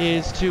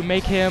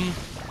make him,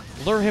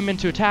 lure him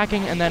into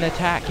attacking, and then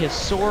attack his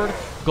sword,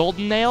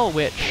 Golden Nail,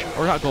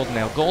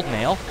 Gold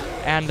Nail,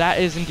 And that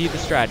is indeed the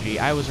strategy.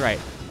 I was right.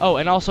 Oh,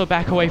 and also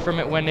back away from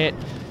it when it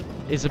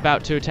is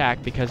about to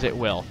attack, because it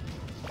will.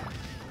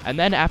 And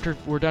then after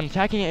we're done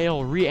attacking it,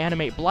 it'll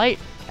reanimate Blight,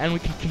 and we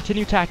can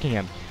continue attacking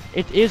him.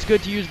 It is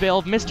good to use Veil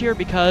of Mist here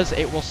because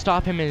it will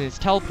stop him in his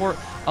teleport,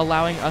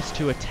 allowing us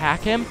to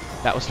attack him.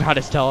 That was not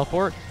his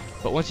teleport,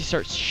 but once he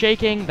starts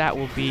shaking, that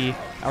will be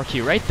our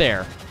key right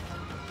there.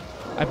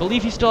 I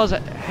believe he still has a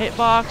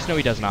hitbox. No,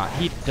 he does not.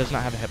 He does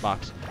not have a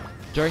hitbox.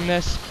 During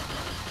this,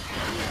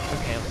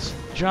 okay, let's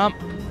jump.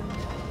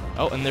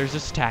 Oh, and there's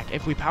this attack.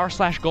 If we Power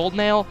Slash Gold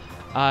Nail,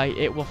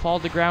 it will fall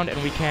to the ground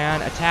and we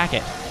can attack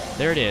it.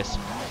 There it is.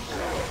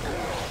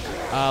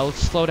 Let's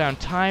slow down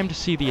time to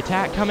see the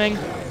attack coming.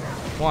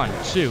 1,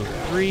 2,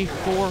 3,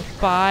 4,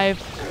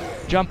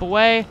 5. Jump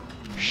away.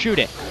 Shoot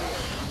it.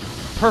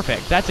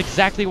 Perfect. That's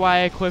exactly why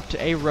I equipped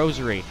a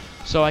Rosary,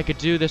 so I could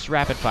do this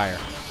rapid fire.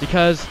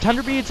 Because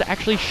Thunder Beads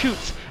actually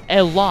shoots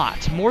a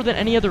lot, more than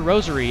any other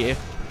Rosary, if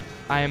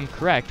I am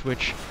correct,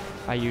 which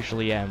I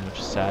usually am, which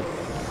is sad.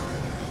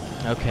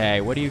 Okay,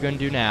 what are you going to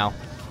do now?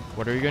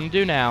 What are you going to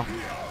do now?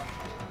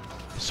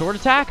 Sword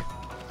attack?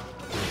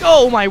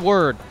 Oh, my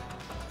word!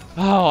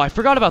 Oh, I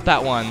forgot about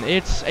that one.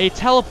 It's a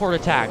teleport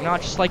attack,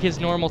 not just like his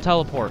normal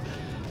teleport.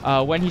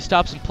 When he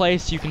stops in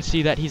place, you can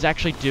see that he's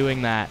actually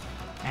doing that.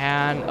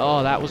 And,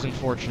 oh, that was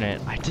unfortunate.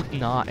 I did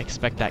not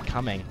expect that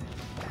coming.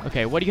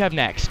 Okay, what do you have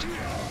next?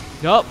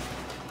 Nope.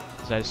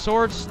 Is that his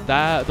swords?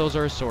 Those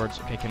are his swords.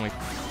 Okay, can we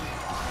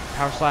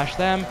Power Slash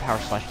them, Power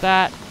Slash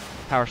that,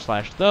 Power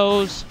Slash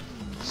those,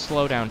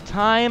 slow down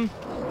time,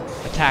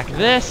 attack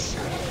this,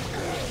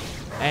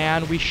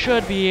 and we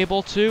should be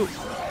able to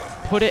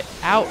put it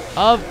out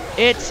of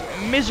its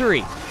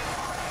misery.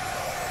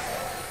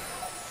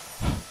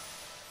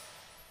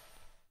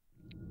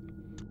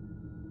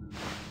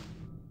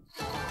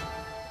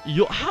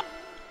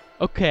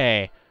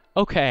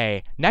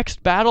 Okay.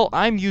 Next battle,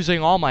 I'm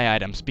using all my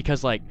items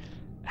because, like,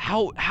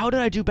 how did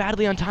I do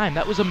badly on time?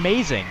 That was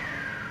amazing.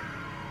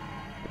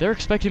 They're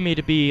expecting me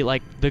to be,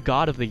 like, the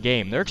god of the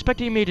game. They're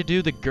expecting me to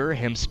do the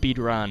Gurhim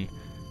speedrun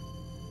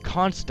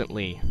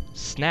constantly.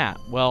 Snap.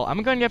 Well,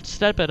 I'm going to have to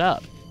step it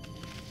up.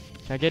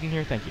 Can I get in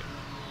here? Thank you.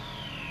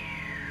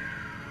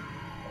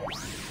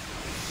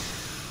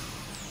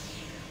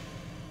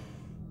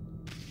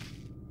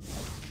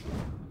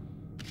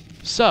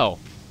 So,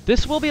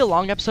 this will be a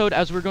long episode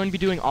as we're going to be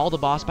doing all the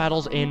boss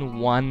battles in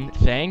one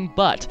thing,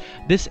 but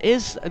this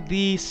is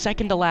the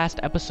second to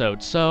last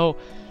episode, so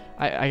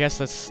I guess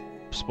that's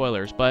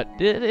spoilers, but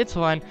it's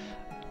fine.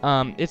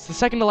 It's the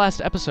second to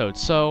last episode,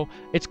 so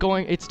it's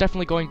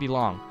definitely going to be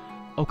long.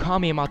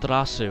 Okami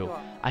Amaterasu,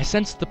 I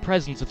sensed the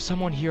presence of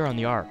someone here on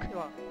the Ark.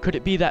 Could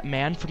it be that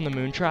man from the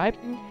Moon Tribe?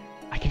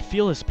 I can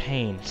feel his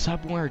pain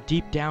somewhere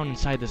deep down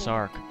inside this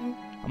Ark.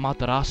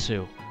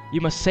 Amaterasu,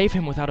 you must save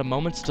him without a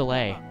moment's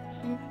delay.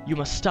 You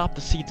must stop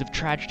the seeds of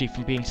tragedy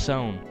from being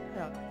sown.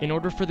 In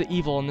order for the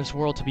evil in this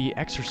world to be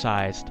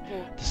exorcised,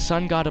 the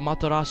sun god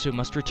Amaterasu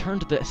must return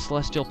to the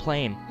celestial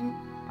plane.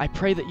 I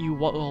pray that you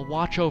will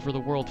watch over the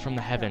world from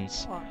the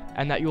heavens,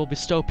 and that you will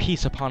bestow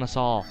peace upon us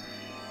all.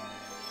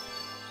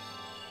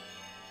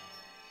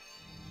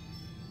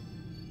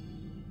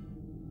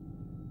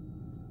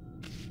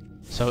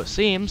 So it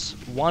seems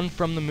one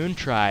from the Moon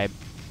Tribe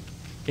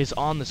is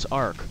on this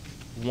Ark.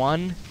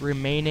 One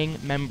remaining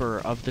member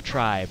of the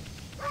tribe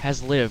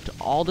has lived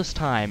all this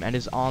time and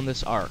is on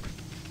this Ark.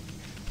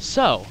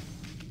 So,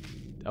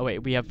 oh wait,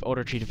 we have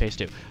Odochi to face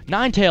too.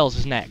 Ninetales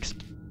is next.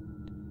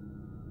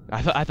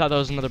 I thought that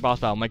was another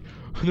boss battle. I'm like,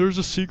 there's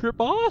a secret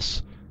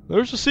boss?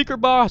 There's a secret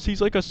boss. He's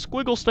like a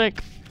squiggle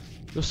snake.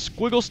 The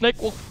squiggle snake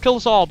will kill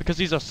us all because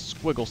he's a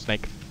squiggle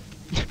snake.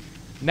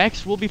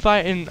 Next, we'll be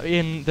fighting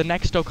in the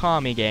next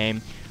Okami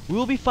game. We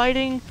will be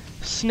fighting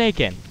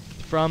Snaken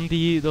from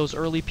those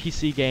early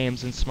PC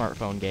games and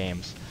smartphone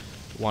games.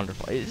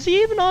 Wonderful. Is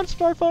he even on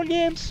smartphone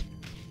games?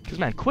 Because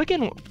man,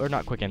 Quicken, or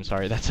not Quicken,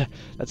 sorry, that's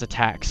a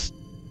tax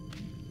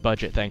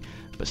budget thing.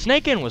 But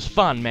Snaken was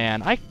fun,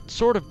 man. I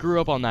sort of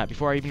grew up on that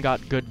before I even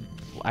got good,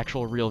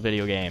 actual, real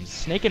video games.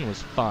 Snaken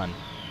was fun.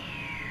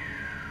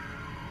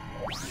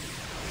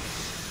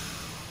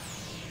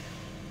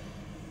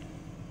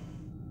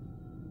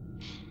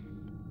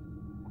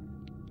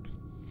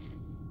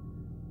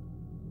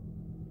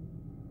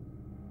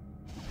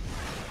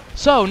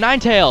 So,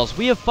 Ninetales,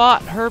 we have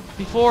fought her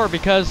before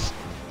because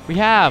we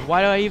have.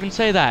 Why do I even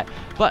say that?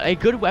 But a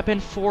good weapon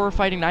for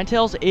fighting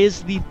Ninetales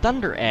is the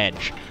Thunder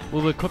Edge.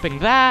 We'll be equipping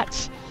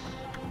that.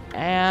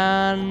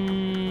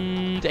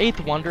 And Eighth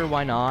Wonder,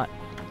 why not?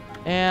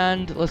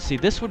 And let's see,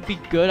 this would be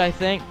good, I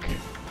think.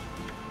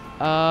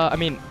 I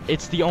mean,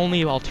 it's the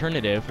only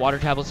alternative. Water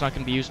Tablet's not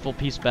going to be useful.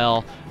 Peace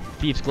Bell,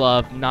 Thieves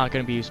Glove, not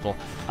going to be useful.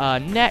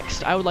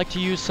 Next, I would like to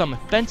use some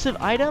offensive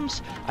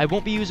items. I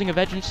won't be using a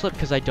Vengeance Slip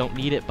because I don't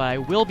need it, but I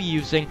will be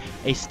using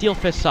a Steel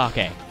Fist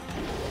Sake.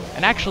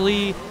 And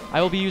actually,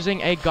 I will be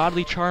using a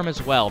Godly Charm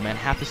as well. Man,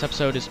 half this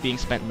episode is being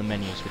spent in the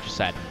menus, which is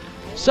sad.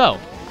 So,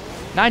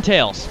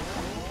 Ninetales,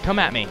 come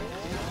at me.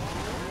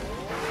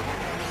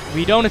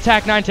 We don't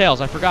attack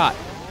Ninetales, I forgot.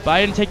 But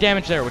I didn't take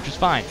damage there, which is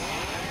fine.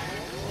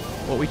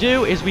 What we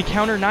do is we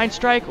counter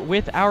 9-strike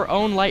with our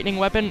own lightning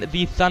weapon,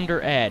 the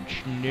Thunder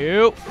Edge.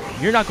 Nope,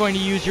 you're not going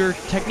to use your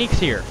techniques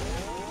here.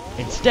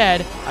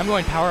 Instead, I'm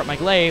going to power up my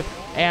glaive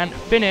and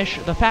finish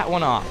the fat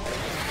one off.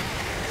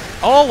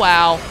 Oh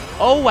wow,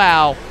 oh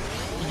wow.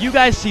 You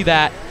guys see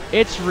that?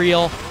 It's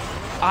real.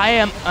 I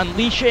am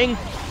unleashing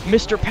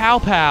Mr. Pow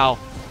Pow,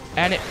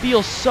 and it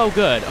feels so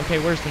good.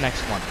 Okay, where's the next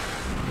one?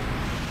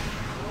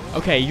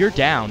 Okay, you're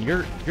down.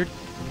 You're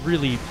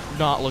really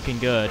not looking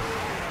good.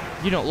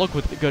 You don't look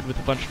good with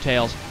a bunch of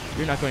tails.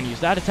 You're not going to use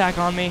that attack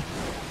on me,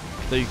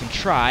 though you can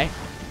try,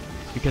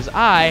 because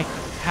I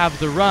have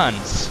the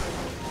runs.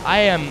 I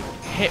am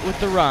hit with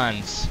the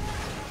runs.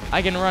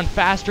 I can run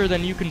faster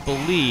than you can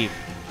believe.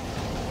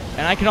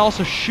 And I can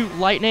also shoot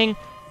lightning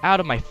out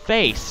of my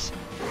face,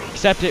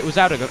 except it was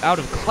out of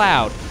a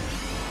cloud.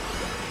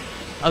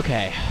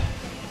 Okay.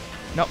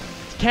 No,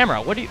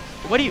 camera, what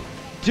are you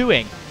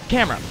doing?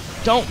 Camera,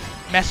 don't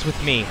mess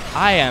with me.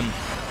 I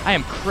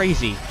am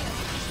crazy.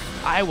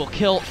 I will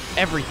kill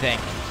everything.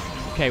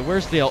 Okay,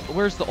 where's the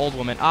old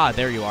woman? Ah,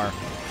 there you are.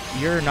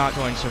 You're not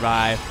going to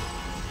survive.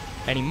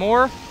 Any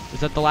more? Is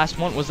that the last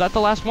one? Was that the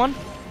last one?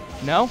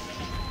 No?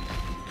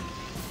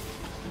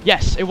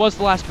 Yes, it was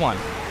the last one.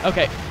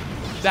 Okay,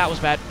 that was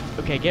bad.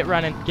 Okay, get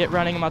running,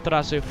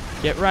 Amaterasu.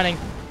 Get running.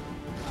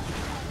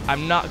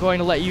 I'm not going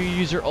to let you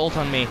use your ult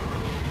on me.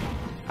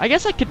 I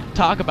guess I could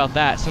talk about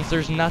that since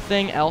there's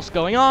nothing else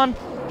going on.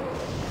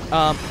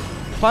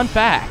 Fun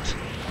fact.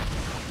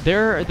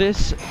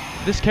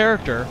 This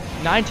character,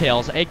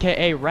 Ninetales,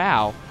 aka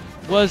Rao,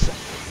 was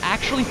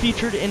actually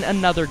featured in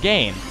another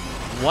game.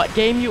 What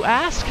game, you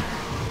ask?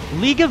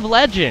 League of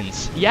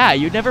Legends. Yeah,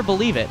 you'd never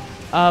believe it.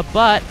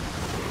 Whoa,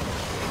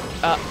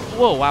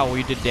 wow,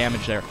 we did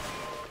damage there.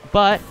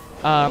 But,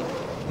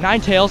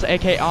 Ninetales,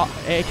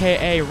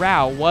 aka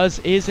Rao,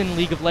 is in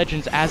League of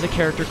Legends as a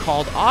character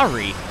called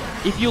Ahri.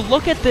 If you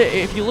look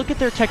at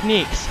their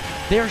techniques,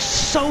 they are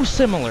so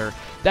similar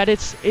that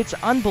it's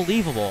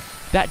unbelievable.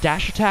 That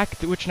dash attack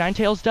which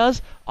Ninetales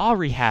does,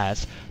 Ahri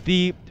has.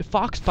 The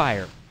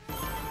Foxfire,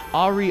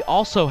 Ahri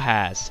also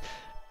has.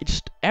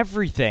 Just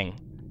everything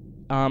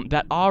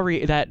that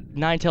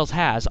Ninetales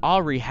has,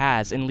 Ahri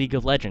has in League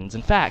of Legends.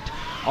 In fact,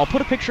 I'll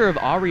put a picture of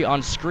Ahri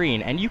on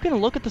screen, and you can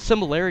look at the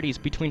similarities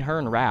between her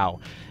and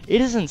Rao.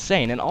 It is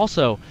insane. And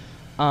also,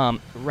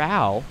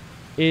 Rao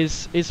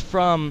is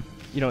from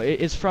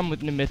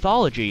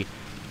mythology.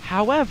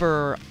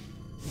 However,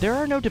 there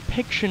are no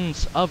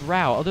depictions of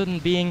Rao other than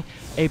being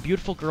a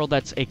beautiful girl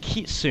that's a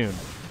kitsune,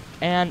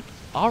 and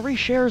Ahri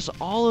shares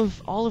all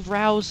of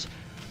Rao's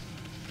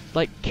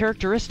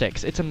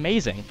characteristics. It's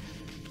amazing.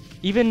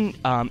 Even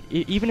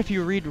if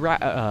you read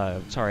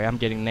sorry, I'm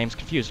getting names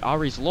confused.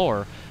 Ahri's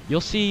lore,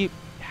 you'll see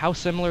how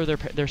similar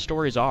their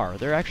stories are.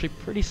 They're actually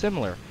pretty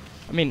similar.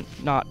 I mean,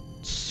 not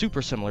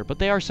super similar, but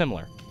they are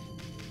similar.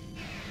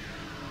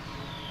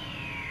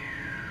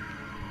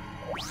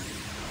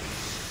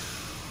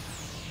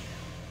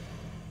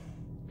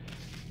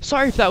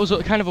 Sorry if that was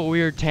kind of a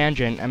weird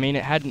tangent. I mean,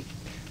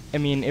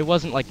 it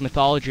wasn't like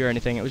mythology or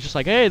anything. It was just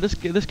like, hey,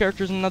 this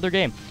character's in another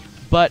game.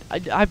 But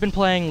I've been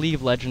playing League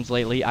of Legends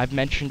lately. I've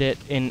mentioned it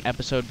in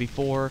episode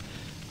before.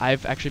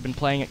 I've actually been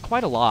playing it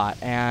quite a lot,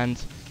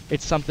 and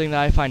it's something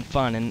that I find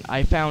fun. And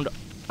I found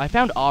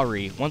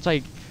Ahri. Once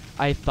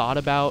I thought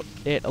about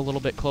it a little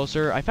bit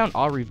closer, I found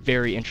Ahri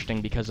very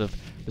interesting because of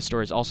the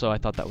stories. Also, I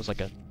thought that was like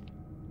a...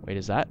 Wait,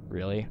 is that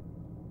really?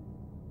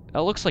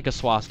 That looks like a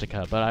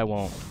swastika, but I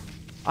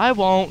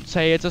won't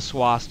say it's a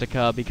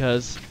swastika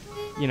because,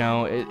 you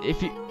know,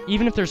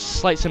 even if there's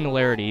slight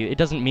similarity, it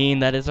doesn't mean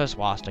that it's a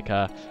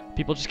swastika.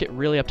 People just get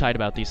really uptight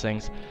about these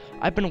things.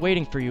 I've been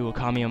waiting for you,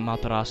 Okami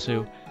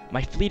Amaterasu.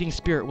 My fleeting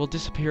spirit will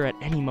disappear at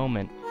any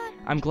moment.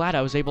 I'm glad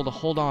I was able to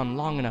hold on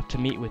long enough to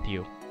meet with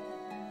you.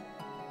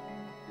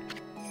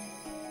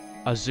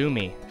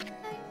 Azumi.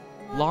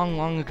 Long,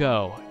 long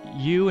ago,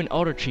 you and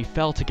Orochi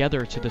fell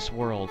together to this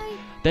world.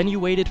 Then you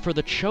waited for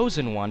the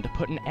Chosen One to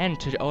put an end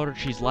to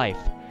Orochi's life.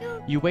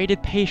 You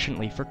waited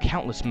patiently for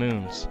countless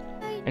moons,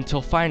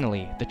 until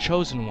finally, the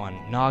Chosen One,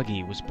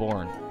 Nagi, was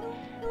born.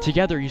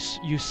 Together,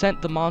 you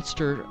sent the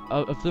monster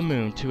of the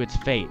moon to its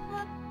fate.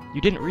 You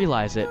didn't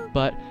realize it,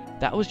 but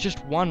that was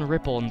just one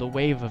ripple in the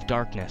wave of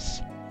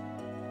darkness.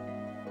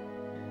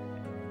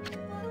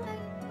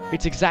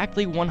 It's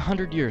exactly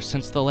 100 years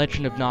since the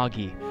legend of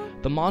Nagi.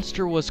 The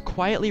monster was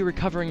quietly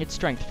recovering its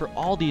strength for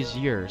all these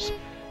years,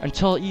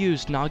 until it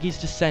used Nagi's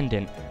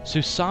descendant,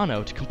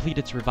 Susanoo, to complete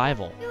its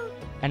revival.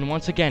 And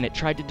once again, it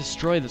tried to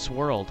destroy this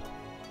world.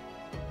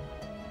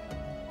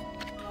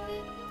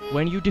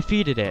 When you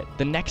defeated it,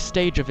 the next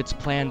stage of its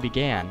plan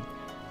began.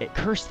 It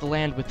cursed the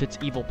land with its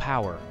evil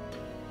power.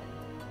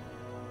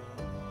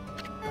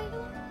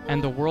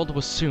 And the world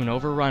was soon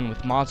overrun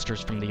with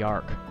monsters from the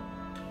Ark.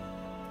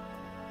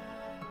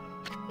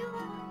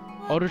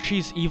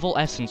 Orochi's evil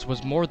essence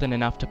was more than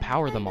enough to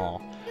power them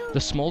all. The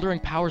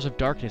smoldering powers of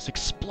darkness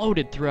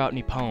exploded throughout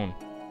Nippon.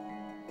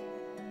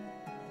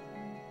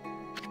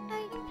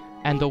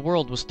 And the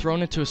world was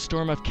thrown into a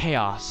storm of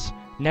chaos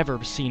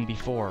never seen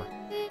before.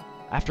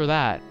 After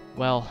that,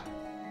 well,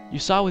 You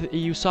saw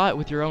it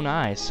with your own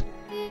eyes.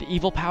 The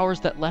evil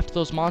powers that left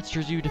those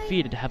monsters you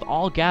defeated have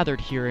all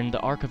gathered here in the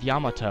Ark of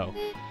Yamato.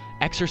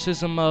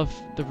 Exorcism of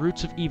the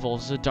roots of evil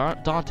is a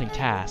daunting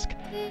task.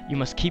 You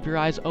must keep your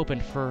eyes open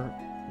for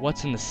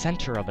what's in the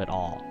center of it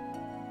all.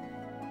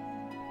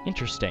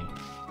 Interesting.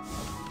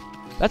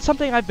 That's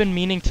something I've been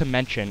meaning to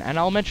mention, and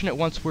I'll mention it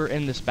once we're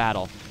in this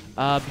battle.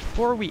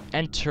 Before we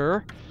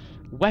enter,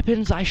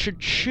 weapons I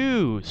should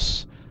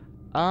choose.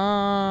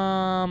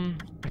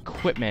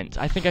 Equipment.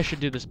 I think I should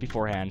do this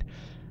beforehand.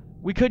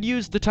 We could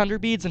use the Thunder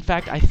Beads. In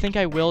fact, I think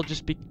I will,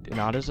 just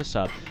not as a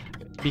sub,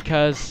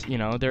 because, you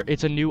know,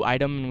 it's a new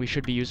item and we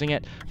should be using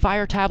it.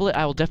 Fire Tablet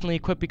I will definitely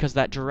equip because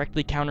that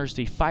directly counters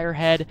the Fire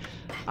Head.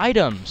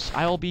 Items.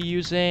 I will be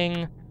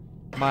using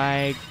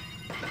my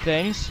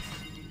things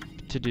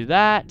to do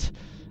that,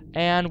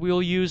 and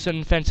we'll use an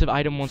offensive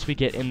item once we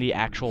get in the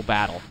actual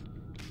battle.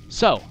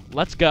 So,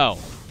 let's go.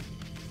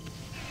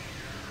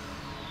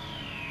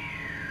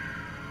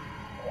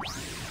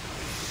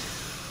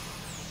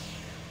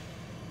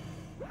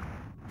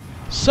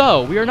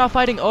 So, we are not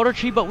fighting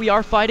Orochi, but we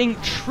are fighting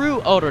true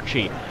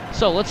Orochi.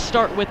 So, let's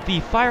start with the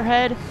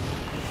Firehead,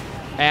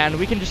 and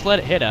we can just let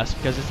it hit us,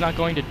 because it's not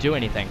going to do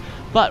anything.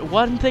 But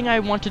one thing I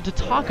wanted to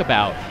talk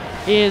about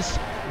is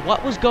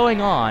what was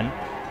going on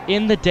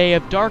in the Day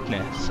of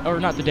Darkness, or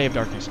not the Day of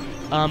Darkness,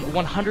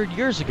 100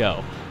 years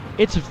ago.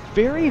 It's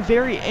very,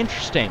 very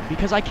interesting,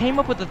 because I came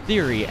up with a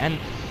theory, and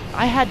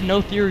I had no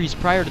theories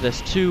prior to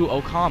this to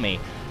Okami.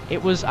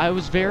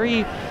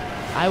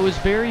 I was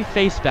very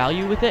face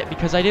value with it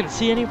because I didn't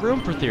see any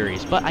room for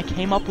theories, but I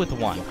came up with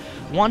one.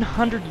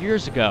 100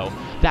 years ago,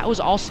 that was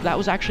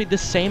actually the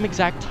same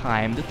exact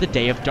time that the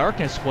Day of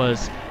Darkness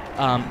was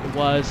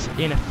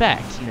in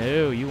effect.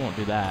 No, you won't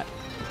do that.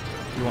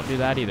 You won't do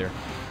that either.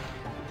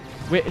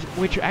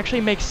 Which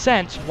actually makes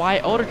sense why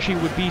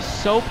Orochi would be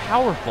so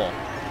powerful.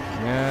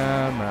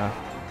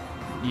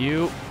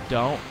 You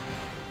don't.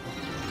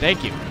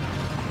 Thank you.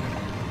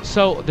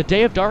 So, the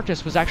Day of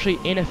Darkness was actually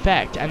in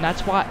effect, and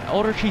that's why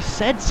Orochi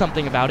said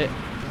something about it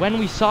when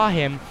we saw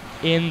him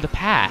in the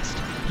past.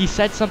 He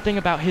said something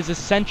about his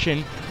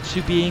ascension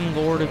to being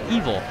Lord of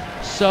Evil.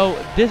 So,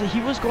 he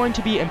was going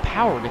to be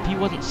empowered if he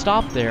wasn't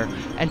stopped there,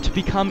 and to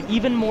become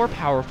even more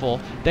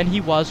powerful than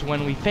he was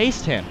when we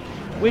faced him,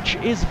 which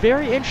is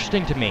very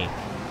interesting to me.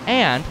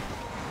 And,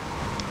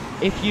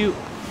 if you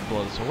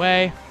blow this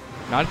away,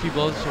 not if you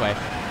blow this away,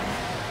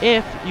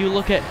 if you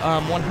look at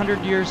 100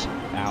 years...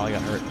 Ow, I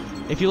got hurt.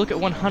 If you look at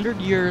 100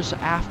 years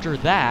after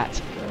that,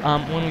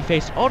 when we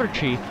faced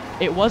Orochi,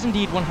 it was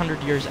indeed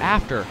 100 years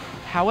after.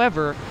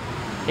 However,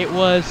 it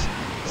was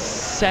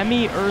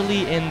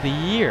semi-early in the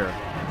year.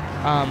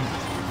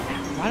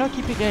 Why do I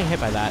keep getting hit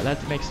by that?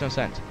 That makes no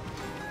sense.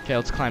 Okay,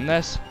 let's climb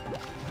this.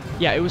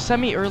 Yeah, it was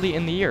semi-early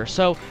in the year,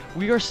 so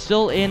we are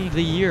still in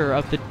the year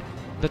of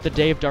that the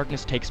Day of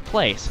Darkness takes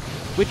place,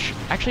 which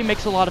actually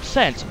makes a lot of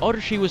sense.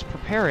 Orochi was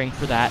preparing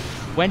for that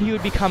when he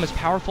would become as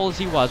powerful as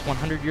he was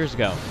 100 years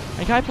ago.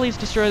 And can I please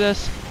destroy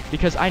this?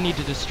 Because I need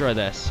to destroy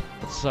this.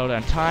 Let's slow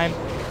down time.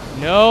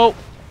 No!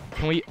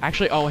 Can we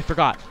actually... Oh, I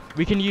forgot.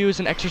 We can use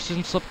an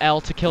Exorcism Slip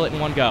L to kill it in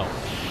one go.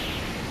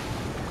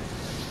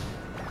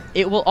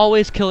 It will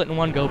always kill it in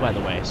one go, by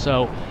the way,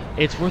 so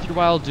it's worth your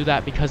while to do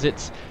that because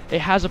it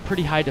has a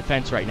pretty high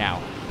defense right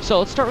now. So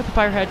let's start with the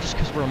Firehead just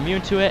because we're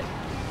immune to it.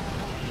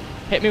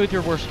 Hit me with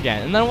your worst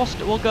again, and then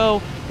we'll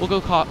go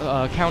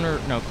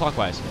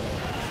clockwise.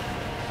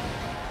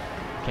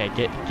 Okay,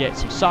 get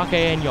some sake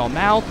in your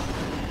mouth.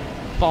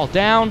 Fall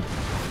down.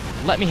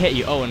 Let me hit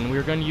you. Oh, and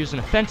we're going to use an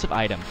offensive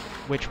item,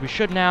 which we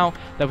should now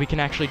that we can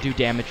actually do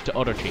damage to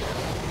Orochi.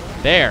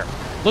 There.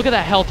 Look at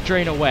that health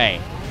drain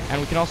away. And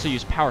we can also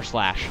use Power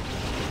Slash.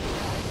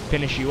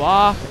 Finish you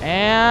off,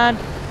 and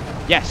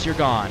yes, you're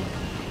gone.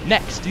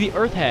 Next, the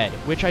Earth Head,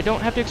 which I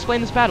don't have to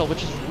explain this battle,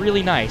 which is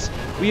really nice.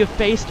 We have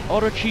faced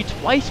Orochi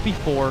twice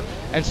before,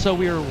 and so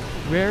we are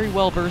very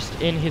well versed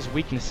in his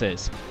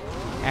weaknesses.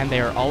 And they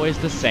are always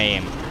the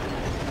same.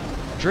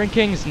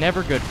 Drinking is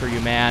never good for you,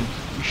 man.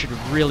 You should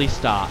really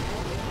stop.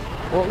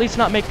 Or at least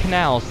not make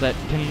canals that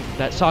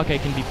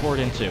sake can be poured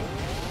into.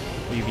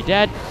 Will you be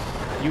dead?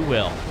 You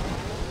will.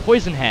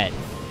 Poison Head.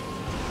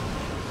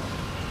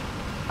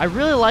 I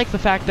really like the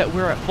fact that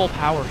we're at full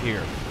power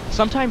here.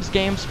 Sometimes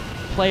games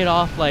play it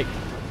off like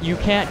you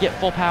can't get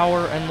full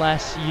power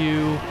unless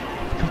you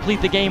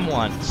complete the game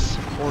once,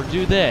 or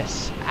do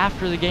this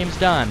after the game's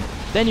done.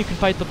 Then you can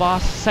fight the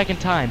boss a second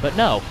time. But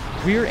no,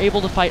 we're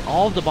able to fight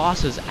all of the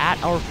bosses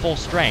at our full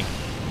strength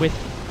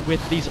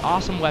with these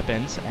awesome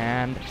weapons,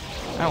 and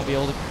I won't be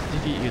able to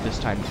defeat you this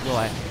time, will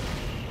I?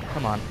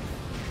 Come on.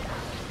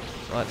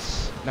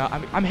 Let's... No,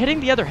 I'm hitting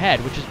the other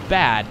head, which is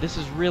bad. This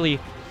is really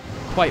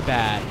quite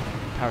bad.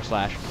 Power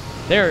Slash.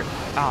 There.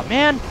 Oh,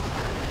 man.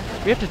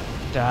 We have to...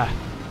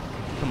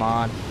 come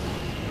on.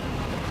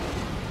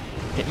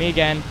 Hit me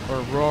again.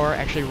 Or roar.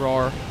 Actually,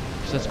 roar.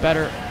 Because that's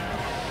better.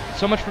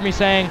 So much for me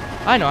saying,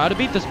 I know how to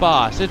beat this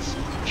boss. It's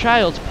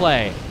child's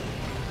play.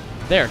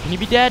 There. Can you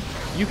be dead?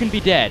 You can be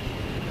dead.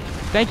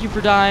 Thank you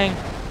for dying.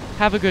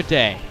 Have a good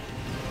day.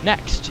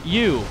 Next,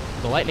 you,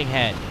 the Lightning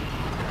Head.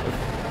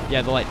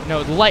 Yeah, the light.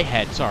 No, the light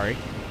head. Sorry.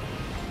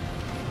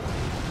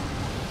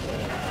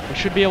 I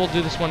should be able to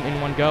do this one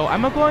in one go.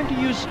 I'm going to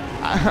use...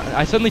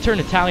 I suddenly turned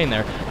Italian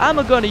there. I'm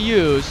going to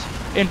use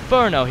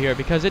Inferno here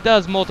because it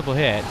does multiple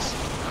hits.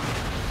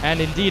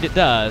 And indeed it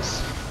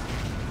does.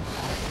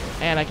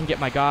 And I can get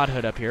my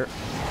godhood up here.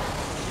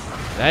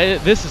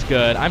 This is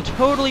good. I'm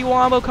totally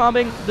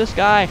wombo-combing this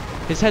guy.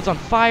 His head's on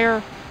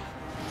fire.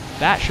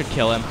 That should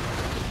kill him.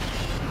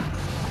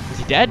 Is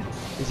he dead?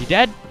 Is he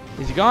dead?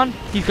 Is he gone?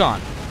 He's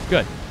gone.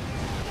 Good.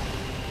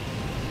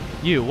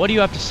 You, what do you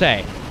have to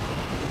say?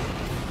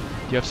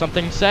 Do you have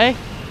something to say?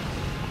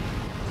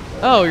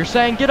 Oh, you're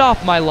saying get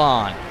off my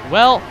lawn.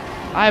 Well,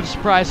 I have a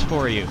surprise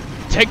for you.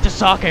 Take the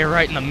sake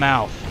right in the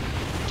mouth.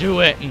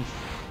 Do it and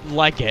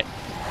like it.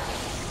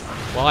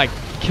 While I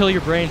kill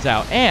your brains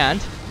out.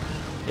 And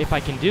if I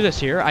can do this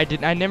here, I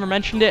never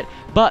mentioned it,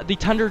 but the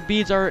Thundered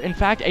Beads are in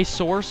fact a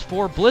source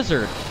for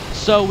Blizzard.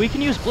 So we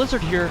can use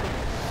Blizzard here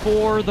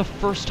for the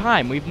first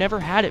time. We've never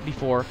had it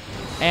before,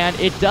 and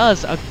it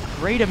does a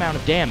great amount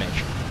of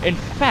damage. In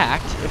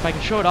fact, if I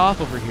can show it off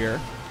over here,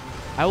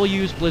 I will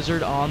use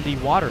Blizzard on the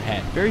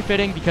Waterhead. Very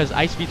fitting because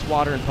ice beats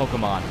water in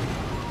Pokemon.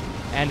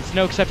 And it's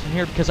no exception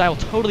here because I will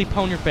totally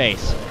pwn your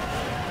face.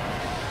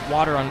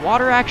 Water on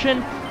water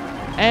action,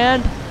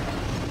 and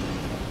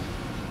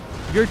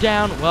you're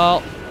down.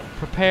 Well,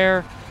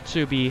 prepare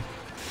to be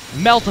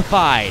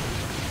meltified.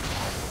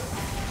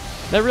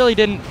 That really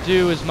didn't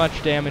do as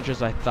much damage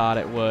as I thought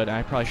it would.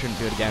 I probably shouldn't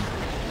do it again.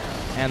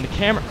 And the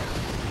camera...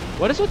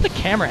 What is with the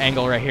camera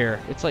angle right here?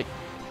 It's like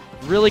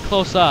really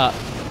close up.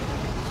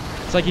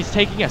 It's like he's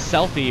taking a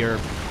selfie or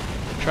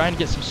trying to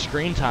get some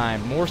screen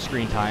time, more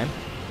screen time.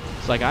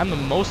 It's like, I'm the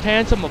most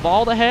handsome of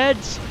all the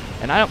heads,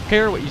 and I don't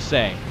care what you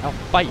say. I'll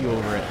fight you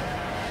over it.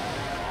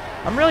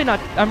 I'm really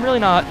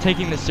not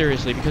taking this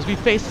seriously because we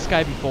faced this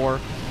guy before,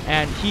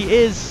 and he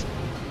is,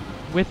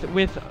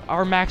 with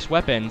our max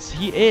weapons,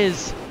 he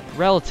is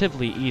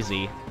relatively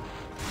easy.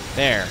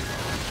 There.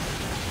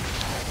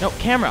 No,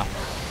 camera.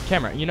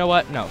 Camera, you know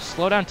what? No,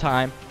 slow down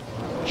time,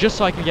 just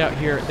so I can get out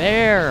here.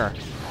 There!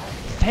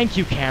 Thank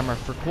you, camera,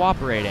 for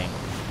cooperating.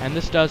 And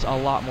this does a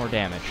lot more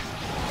damage.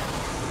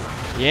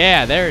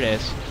 Yeah, there it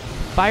is.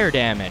 Fire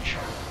damage.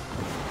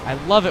 I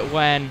love it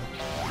when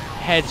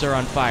heads are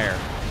on fire.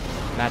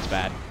 That's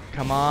bad.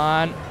 Come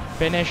on.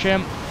 Finish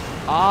him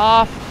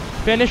off.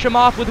 Finish him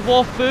off with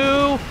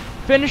Wolfu.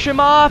 Finish him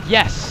off.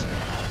 Yes.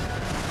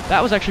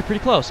 That was actually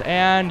pretty close.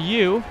 And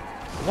you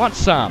want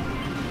some.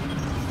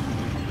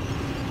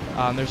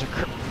 There's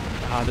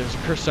a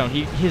curse zone.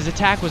 His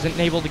attack wasn't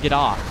able to get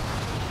off.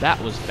 That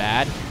was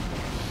bad.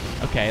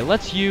 Okay,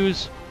 let's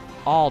use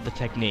all the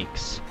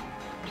techniques.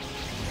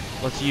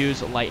 Let's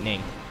use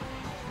lightning.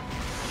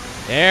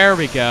 There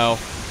we go.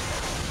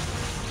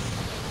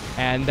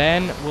 And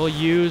then we'll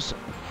use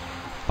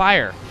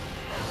fire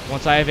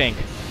once I have ink.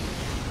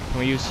 Can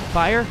we use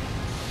fire?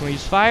 Can we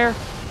use fire?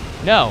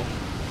 No.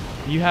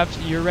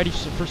 You're ready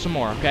for some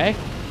more, okay?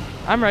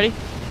 I'm ready.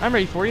 I'm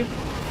ready for you.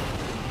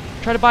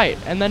 Try to bite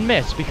and then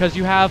miss because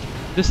you have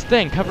this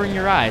thing covering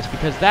your eyes,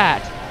 because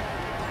that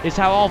is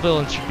how all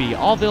villains should be.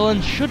 All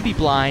villains should be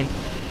blind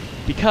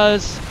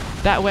because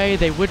that way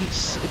they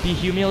wouldn't be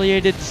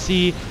humiliated to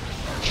see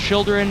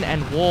children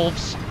and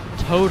wolves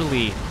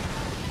totally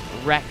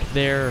wreck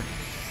their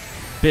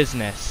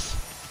business.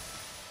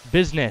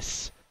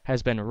 Business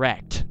has been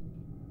wrecked.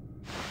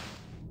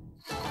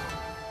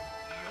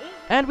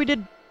 And we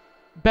did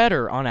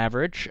better on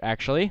average,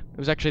 actually. It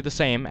was actually the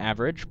same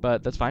average,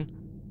 but that's fine.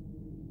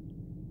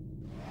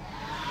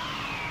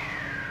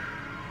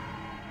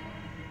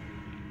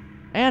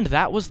 And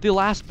that was the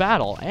last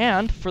battle,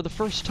 and for the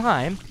first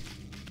time,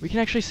 we can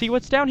actually see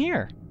what's down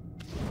here.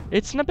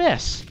 It's an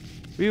abyss.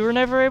 We were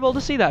never able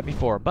to see that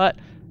before, but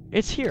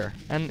it's here.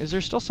 And is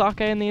there still sake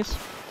in these?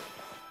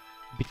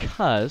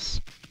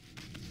 Because,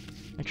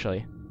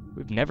 actually,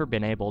 we've never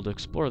been able to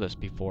explore this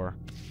before.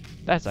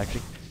 That's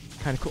actually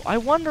kind of cool. I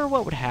wonder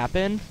what would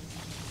happen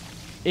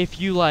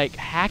if you, like,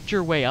 hacked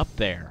your way up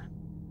there.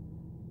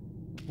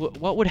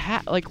 What would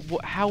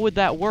how would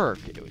that work?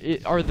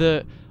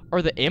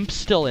 Are the imps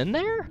still in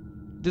there?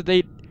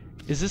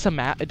 Is this a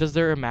map? Does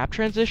there a map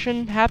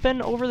transition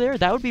happen over there?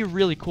 That would be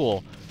really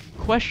cool.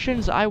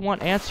 Questions I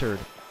want answered.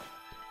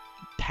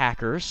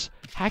 Hackers,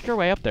 hack your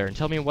way up there and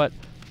tell me what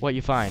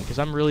you find, because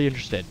I'm really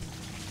interested.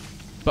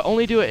 But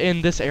only do it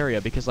in this area,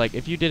 because like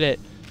if you did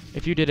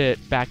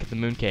it back at the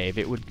moon cave,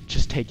 it would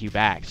just take you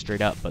back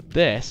straight up. But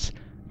this,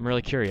 I'm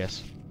really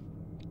curious.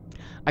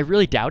 I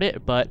really doubt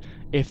it, but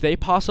if they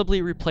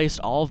possibly replaced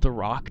all of the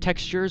rock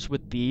textures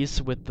with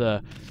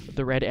the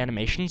red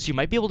animations, you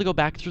might be able to go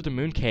back through the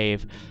moon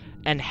cave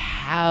and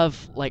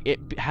have a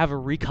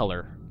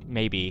recolor,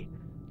 maybe.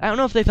 I don't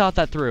know if they thought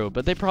that through,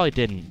 but they probably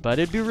didn't, but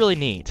it'd be really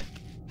neat.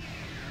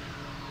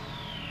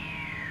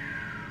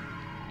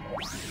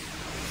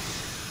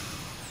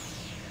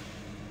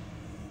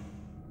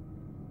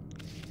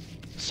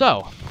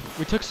 So,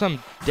 we took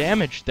some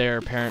damage there,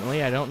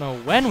 apparently. I don't know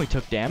when we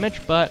took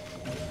damage, but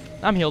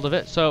I'm healed of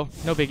it, so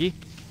no biggie.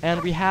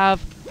 And we have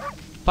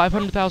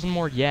 500,000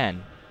 more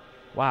yen.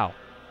 Wow.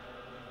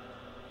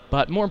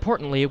 But more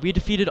importantly, we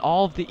defeated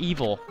all of the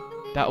evil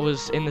that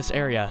was in this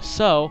area.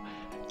 So,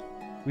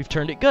 we've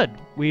turned it good.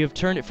 We have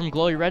turned it from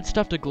glowy red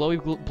stuff to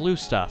glowy blue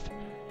stuff.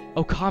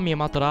 Okami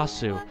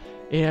Amaterasu.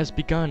 It has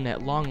begun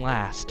at long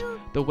last.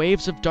 The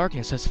waves of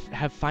darkness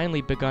have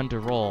finally begun to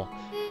roll.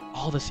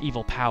 All this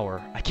evil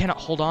power. I cannot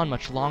hold on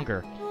much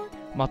longer.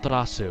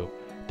 Amaterasu,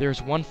 there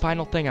is one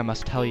final thing I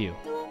must tell you.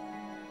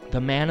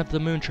 The man of the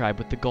Moon Tribe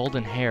with the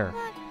golden hair.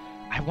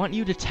 I want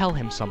you to tell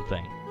him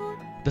something.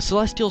 The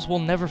Celestials will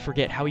never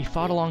forget how he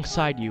fought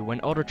alongside you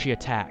when Orochi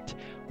attacked.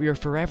 We are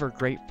forever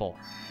grateful.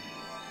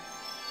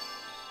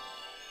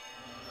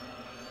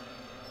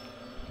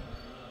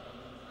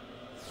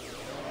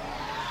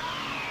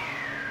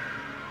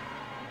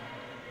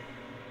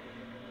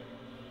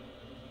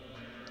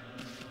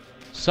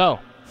 So,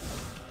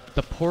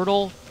 the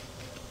portal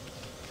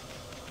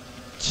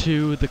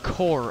to the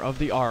core of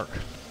the Ark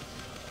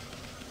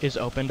is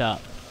opened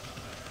up.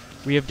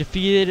 We have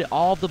defeated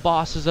all the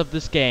bosses of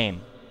this game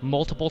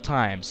multiple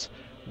times.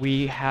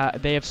 They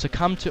have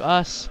succumbed to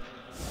us,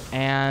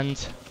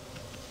 and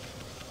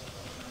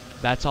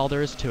that's all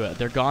there is to it.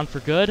 They're gone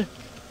for good,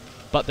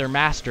 but their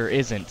master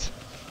isn't.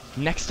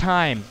 Next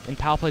time in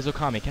PalPlays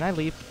Okami, can I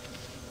leave?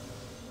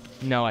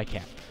 No, I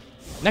can't.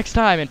 Next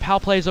time in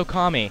PalPlays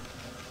Okami,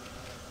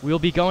 we'll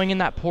be going in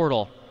that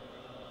portal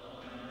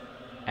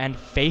and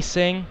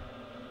facing...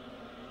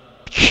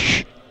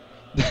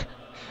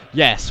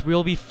 Yes,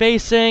 we'll be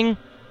facing...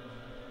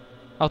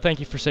 Oh,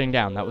 thank you for sitting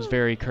down. That was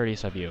very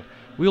courteous of you.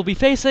 We'll be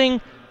facing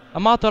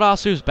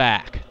Amaterasu's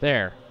back.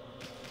 There.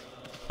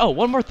 Oh,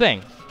 one more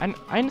thing. I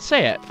didn't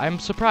say it. I'm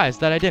surprised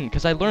that I didn't,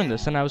 because I learned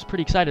this and I was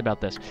pretty excited about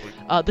this.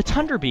 The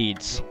Thunder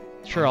Beads.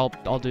 Sure,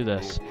 I'll do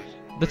this.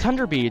 The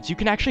Thunder Beads you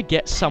can actually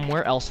get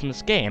somewhere else in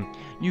this game.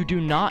 You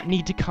do not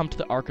need to come to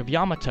the Ark of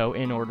Yamato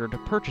in order to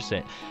purchase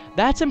it.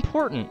 That's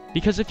important,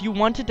 because if you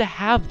wanted to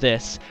have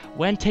this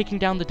when taking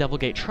down the Devil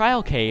Gate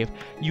Trial Cave,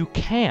 you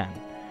can.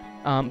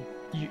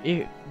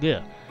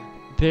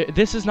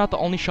 This is not the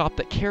only shop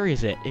that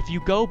carries it. If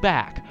you go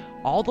back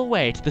all the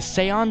way to the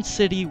Seon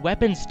City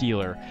weapons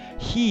dealer,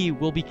 he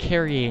will be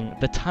carrying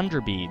the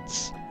Thunder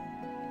Beads.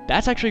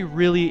 That's actually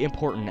really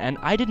important, and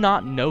I did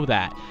not know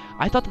that.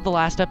 I thought that the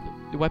last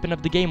weapon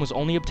of the game was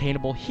only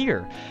obtainable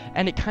here,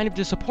 and it kind of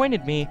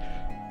disappointed me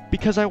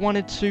because I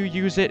wanted to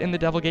use it in the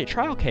Devil Gate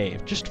Trial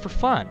Cave, just for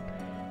fun.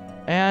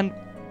 And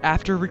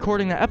after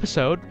recording that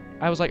episode,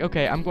 I was like,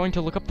 okay, I'm going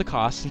to look up the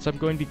cost since I'm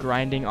going to be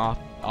grinding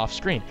off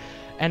screen.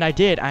 And I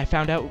did. I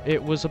found out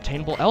it was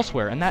obtainable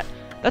elsewhere, and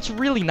that's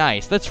really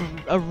nice. That's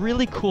a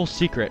really cool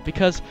secret,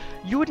 because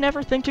you would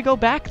never think to go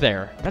back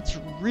there. That's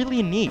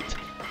really neat.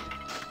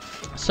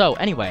 So,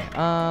 anyway,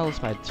 let's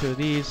buy 2 of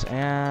these,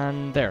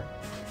 and there.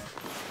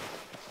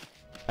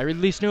 I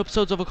release new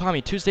episodes of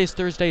Okami Tuesdays,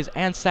 Thursdays,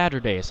 and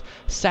Saturdays.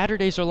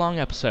 Saturdays are long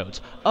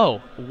episodes. Oh,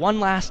 one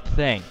last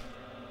thing.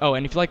 Oh,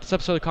 and if you liked this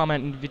episode,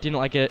 comment, and if you didn't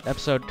like it,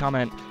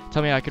 comment,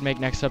 tell me I could make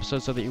next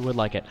episode so that you would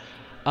like it.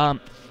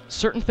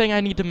 Certain thing I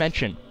need to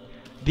mention.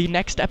 The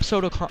next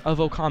episode of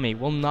Okami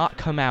will not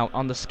come out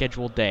on the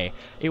scheduled day.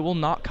 It will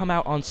not come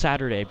out on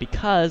Saturday,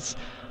 because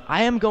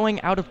I am going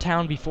out of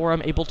town before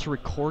I'm able to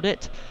record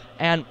it.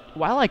 And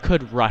while I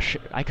could rush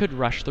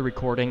the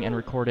recording and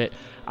record it,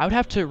 I would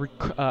have to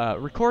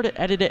record it,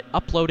 edit it,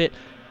 upload it,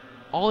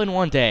 all in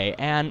one day.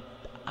 And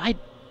I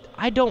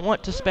don't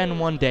want to spend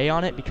one day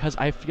on it, because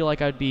I feel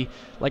like I'd be,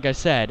 like I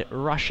said,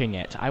 rushing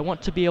it. I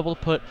want to be able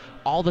to put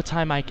all the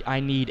time I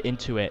need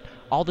into it,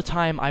 all the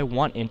time I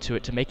want into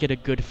it to make it a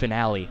good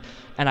finale.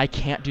 And I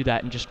can't do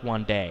that in just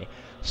one day.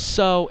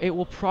 So it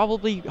will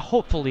probably,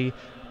 hopefully,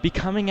 be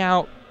coming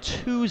out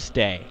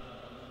Tuesday.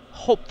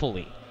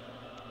 Hopefully.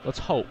 Let's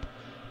hope.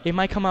 It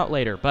might come out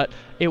later, but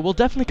it will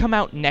definitely come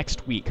out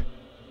next week.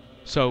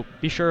 So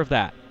be sure of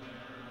that.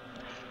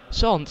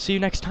 So I'll see you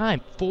next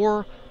time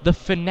for the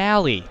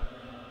finale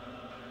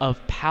of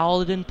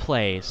Paladin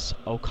Plays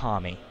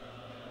Okami.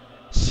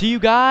 See you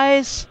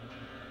guys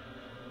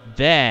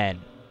then.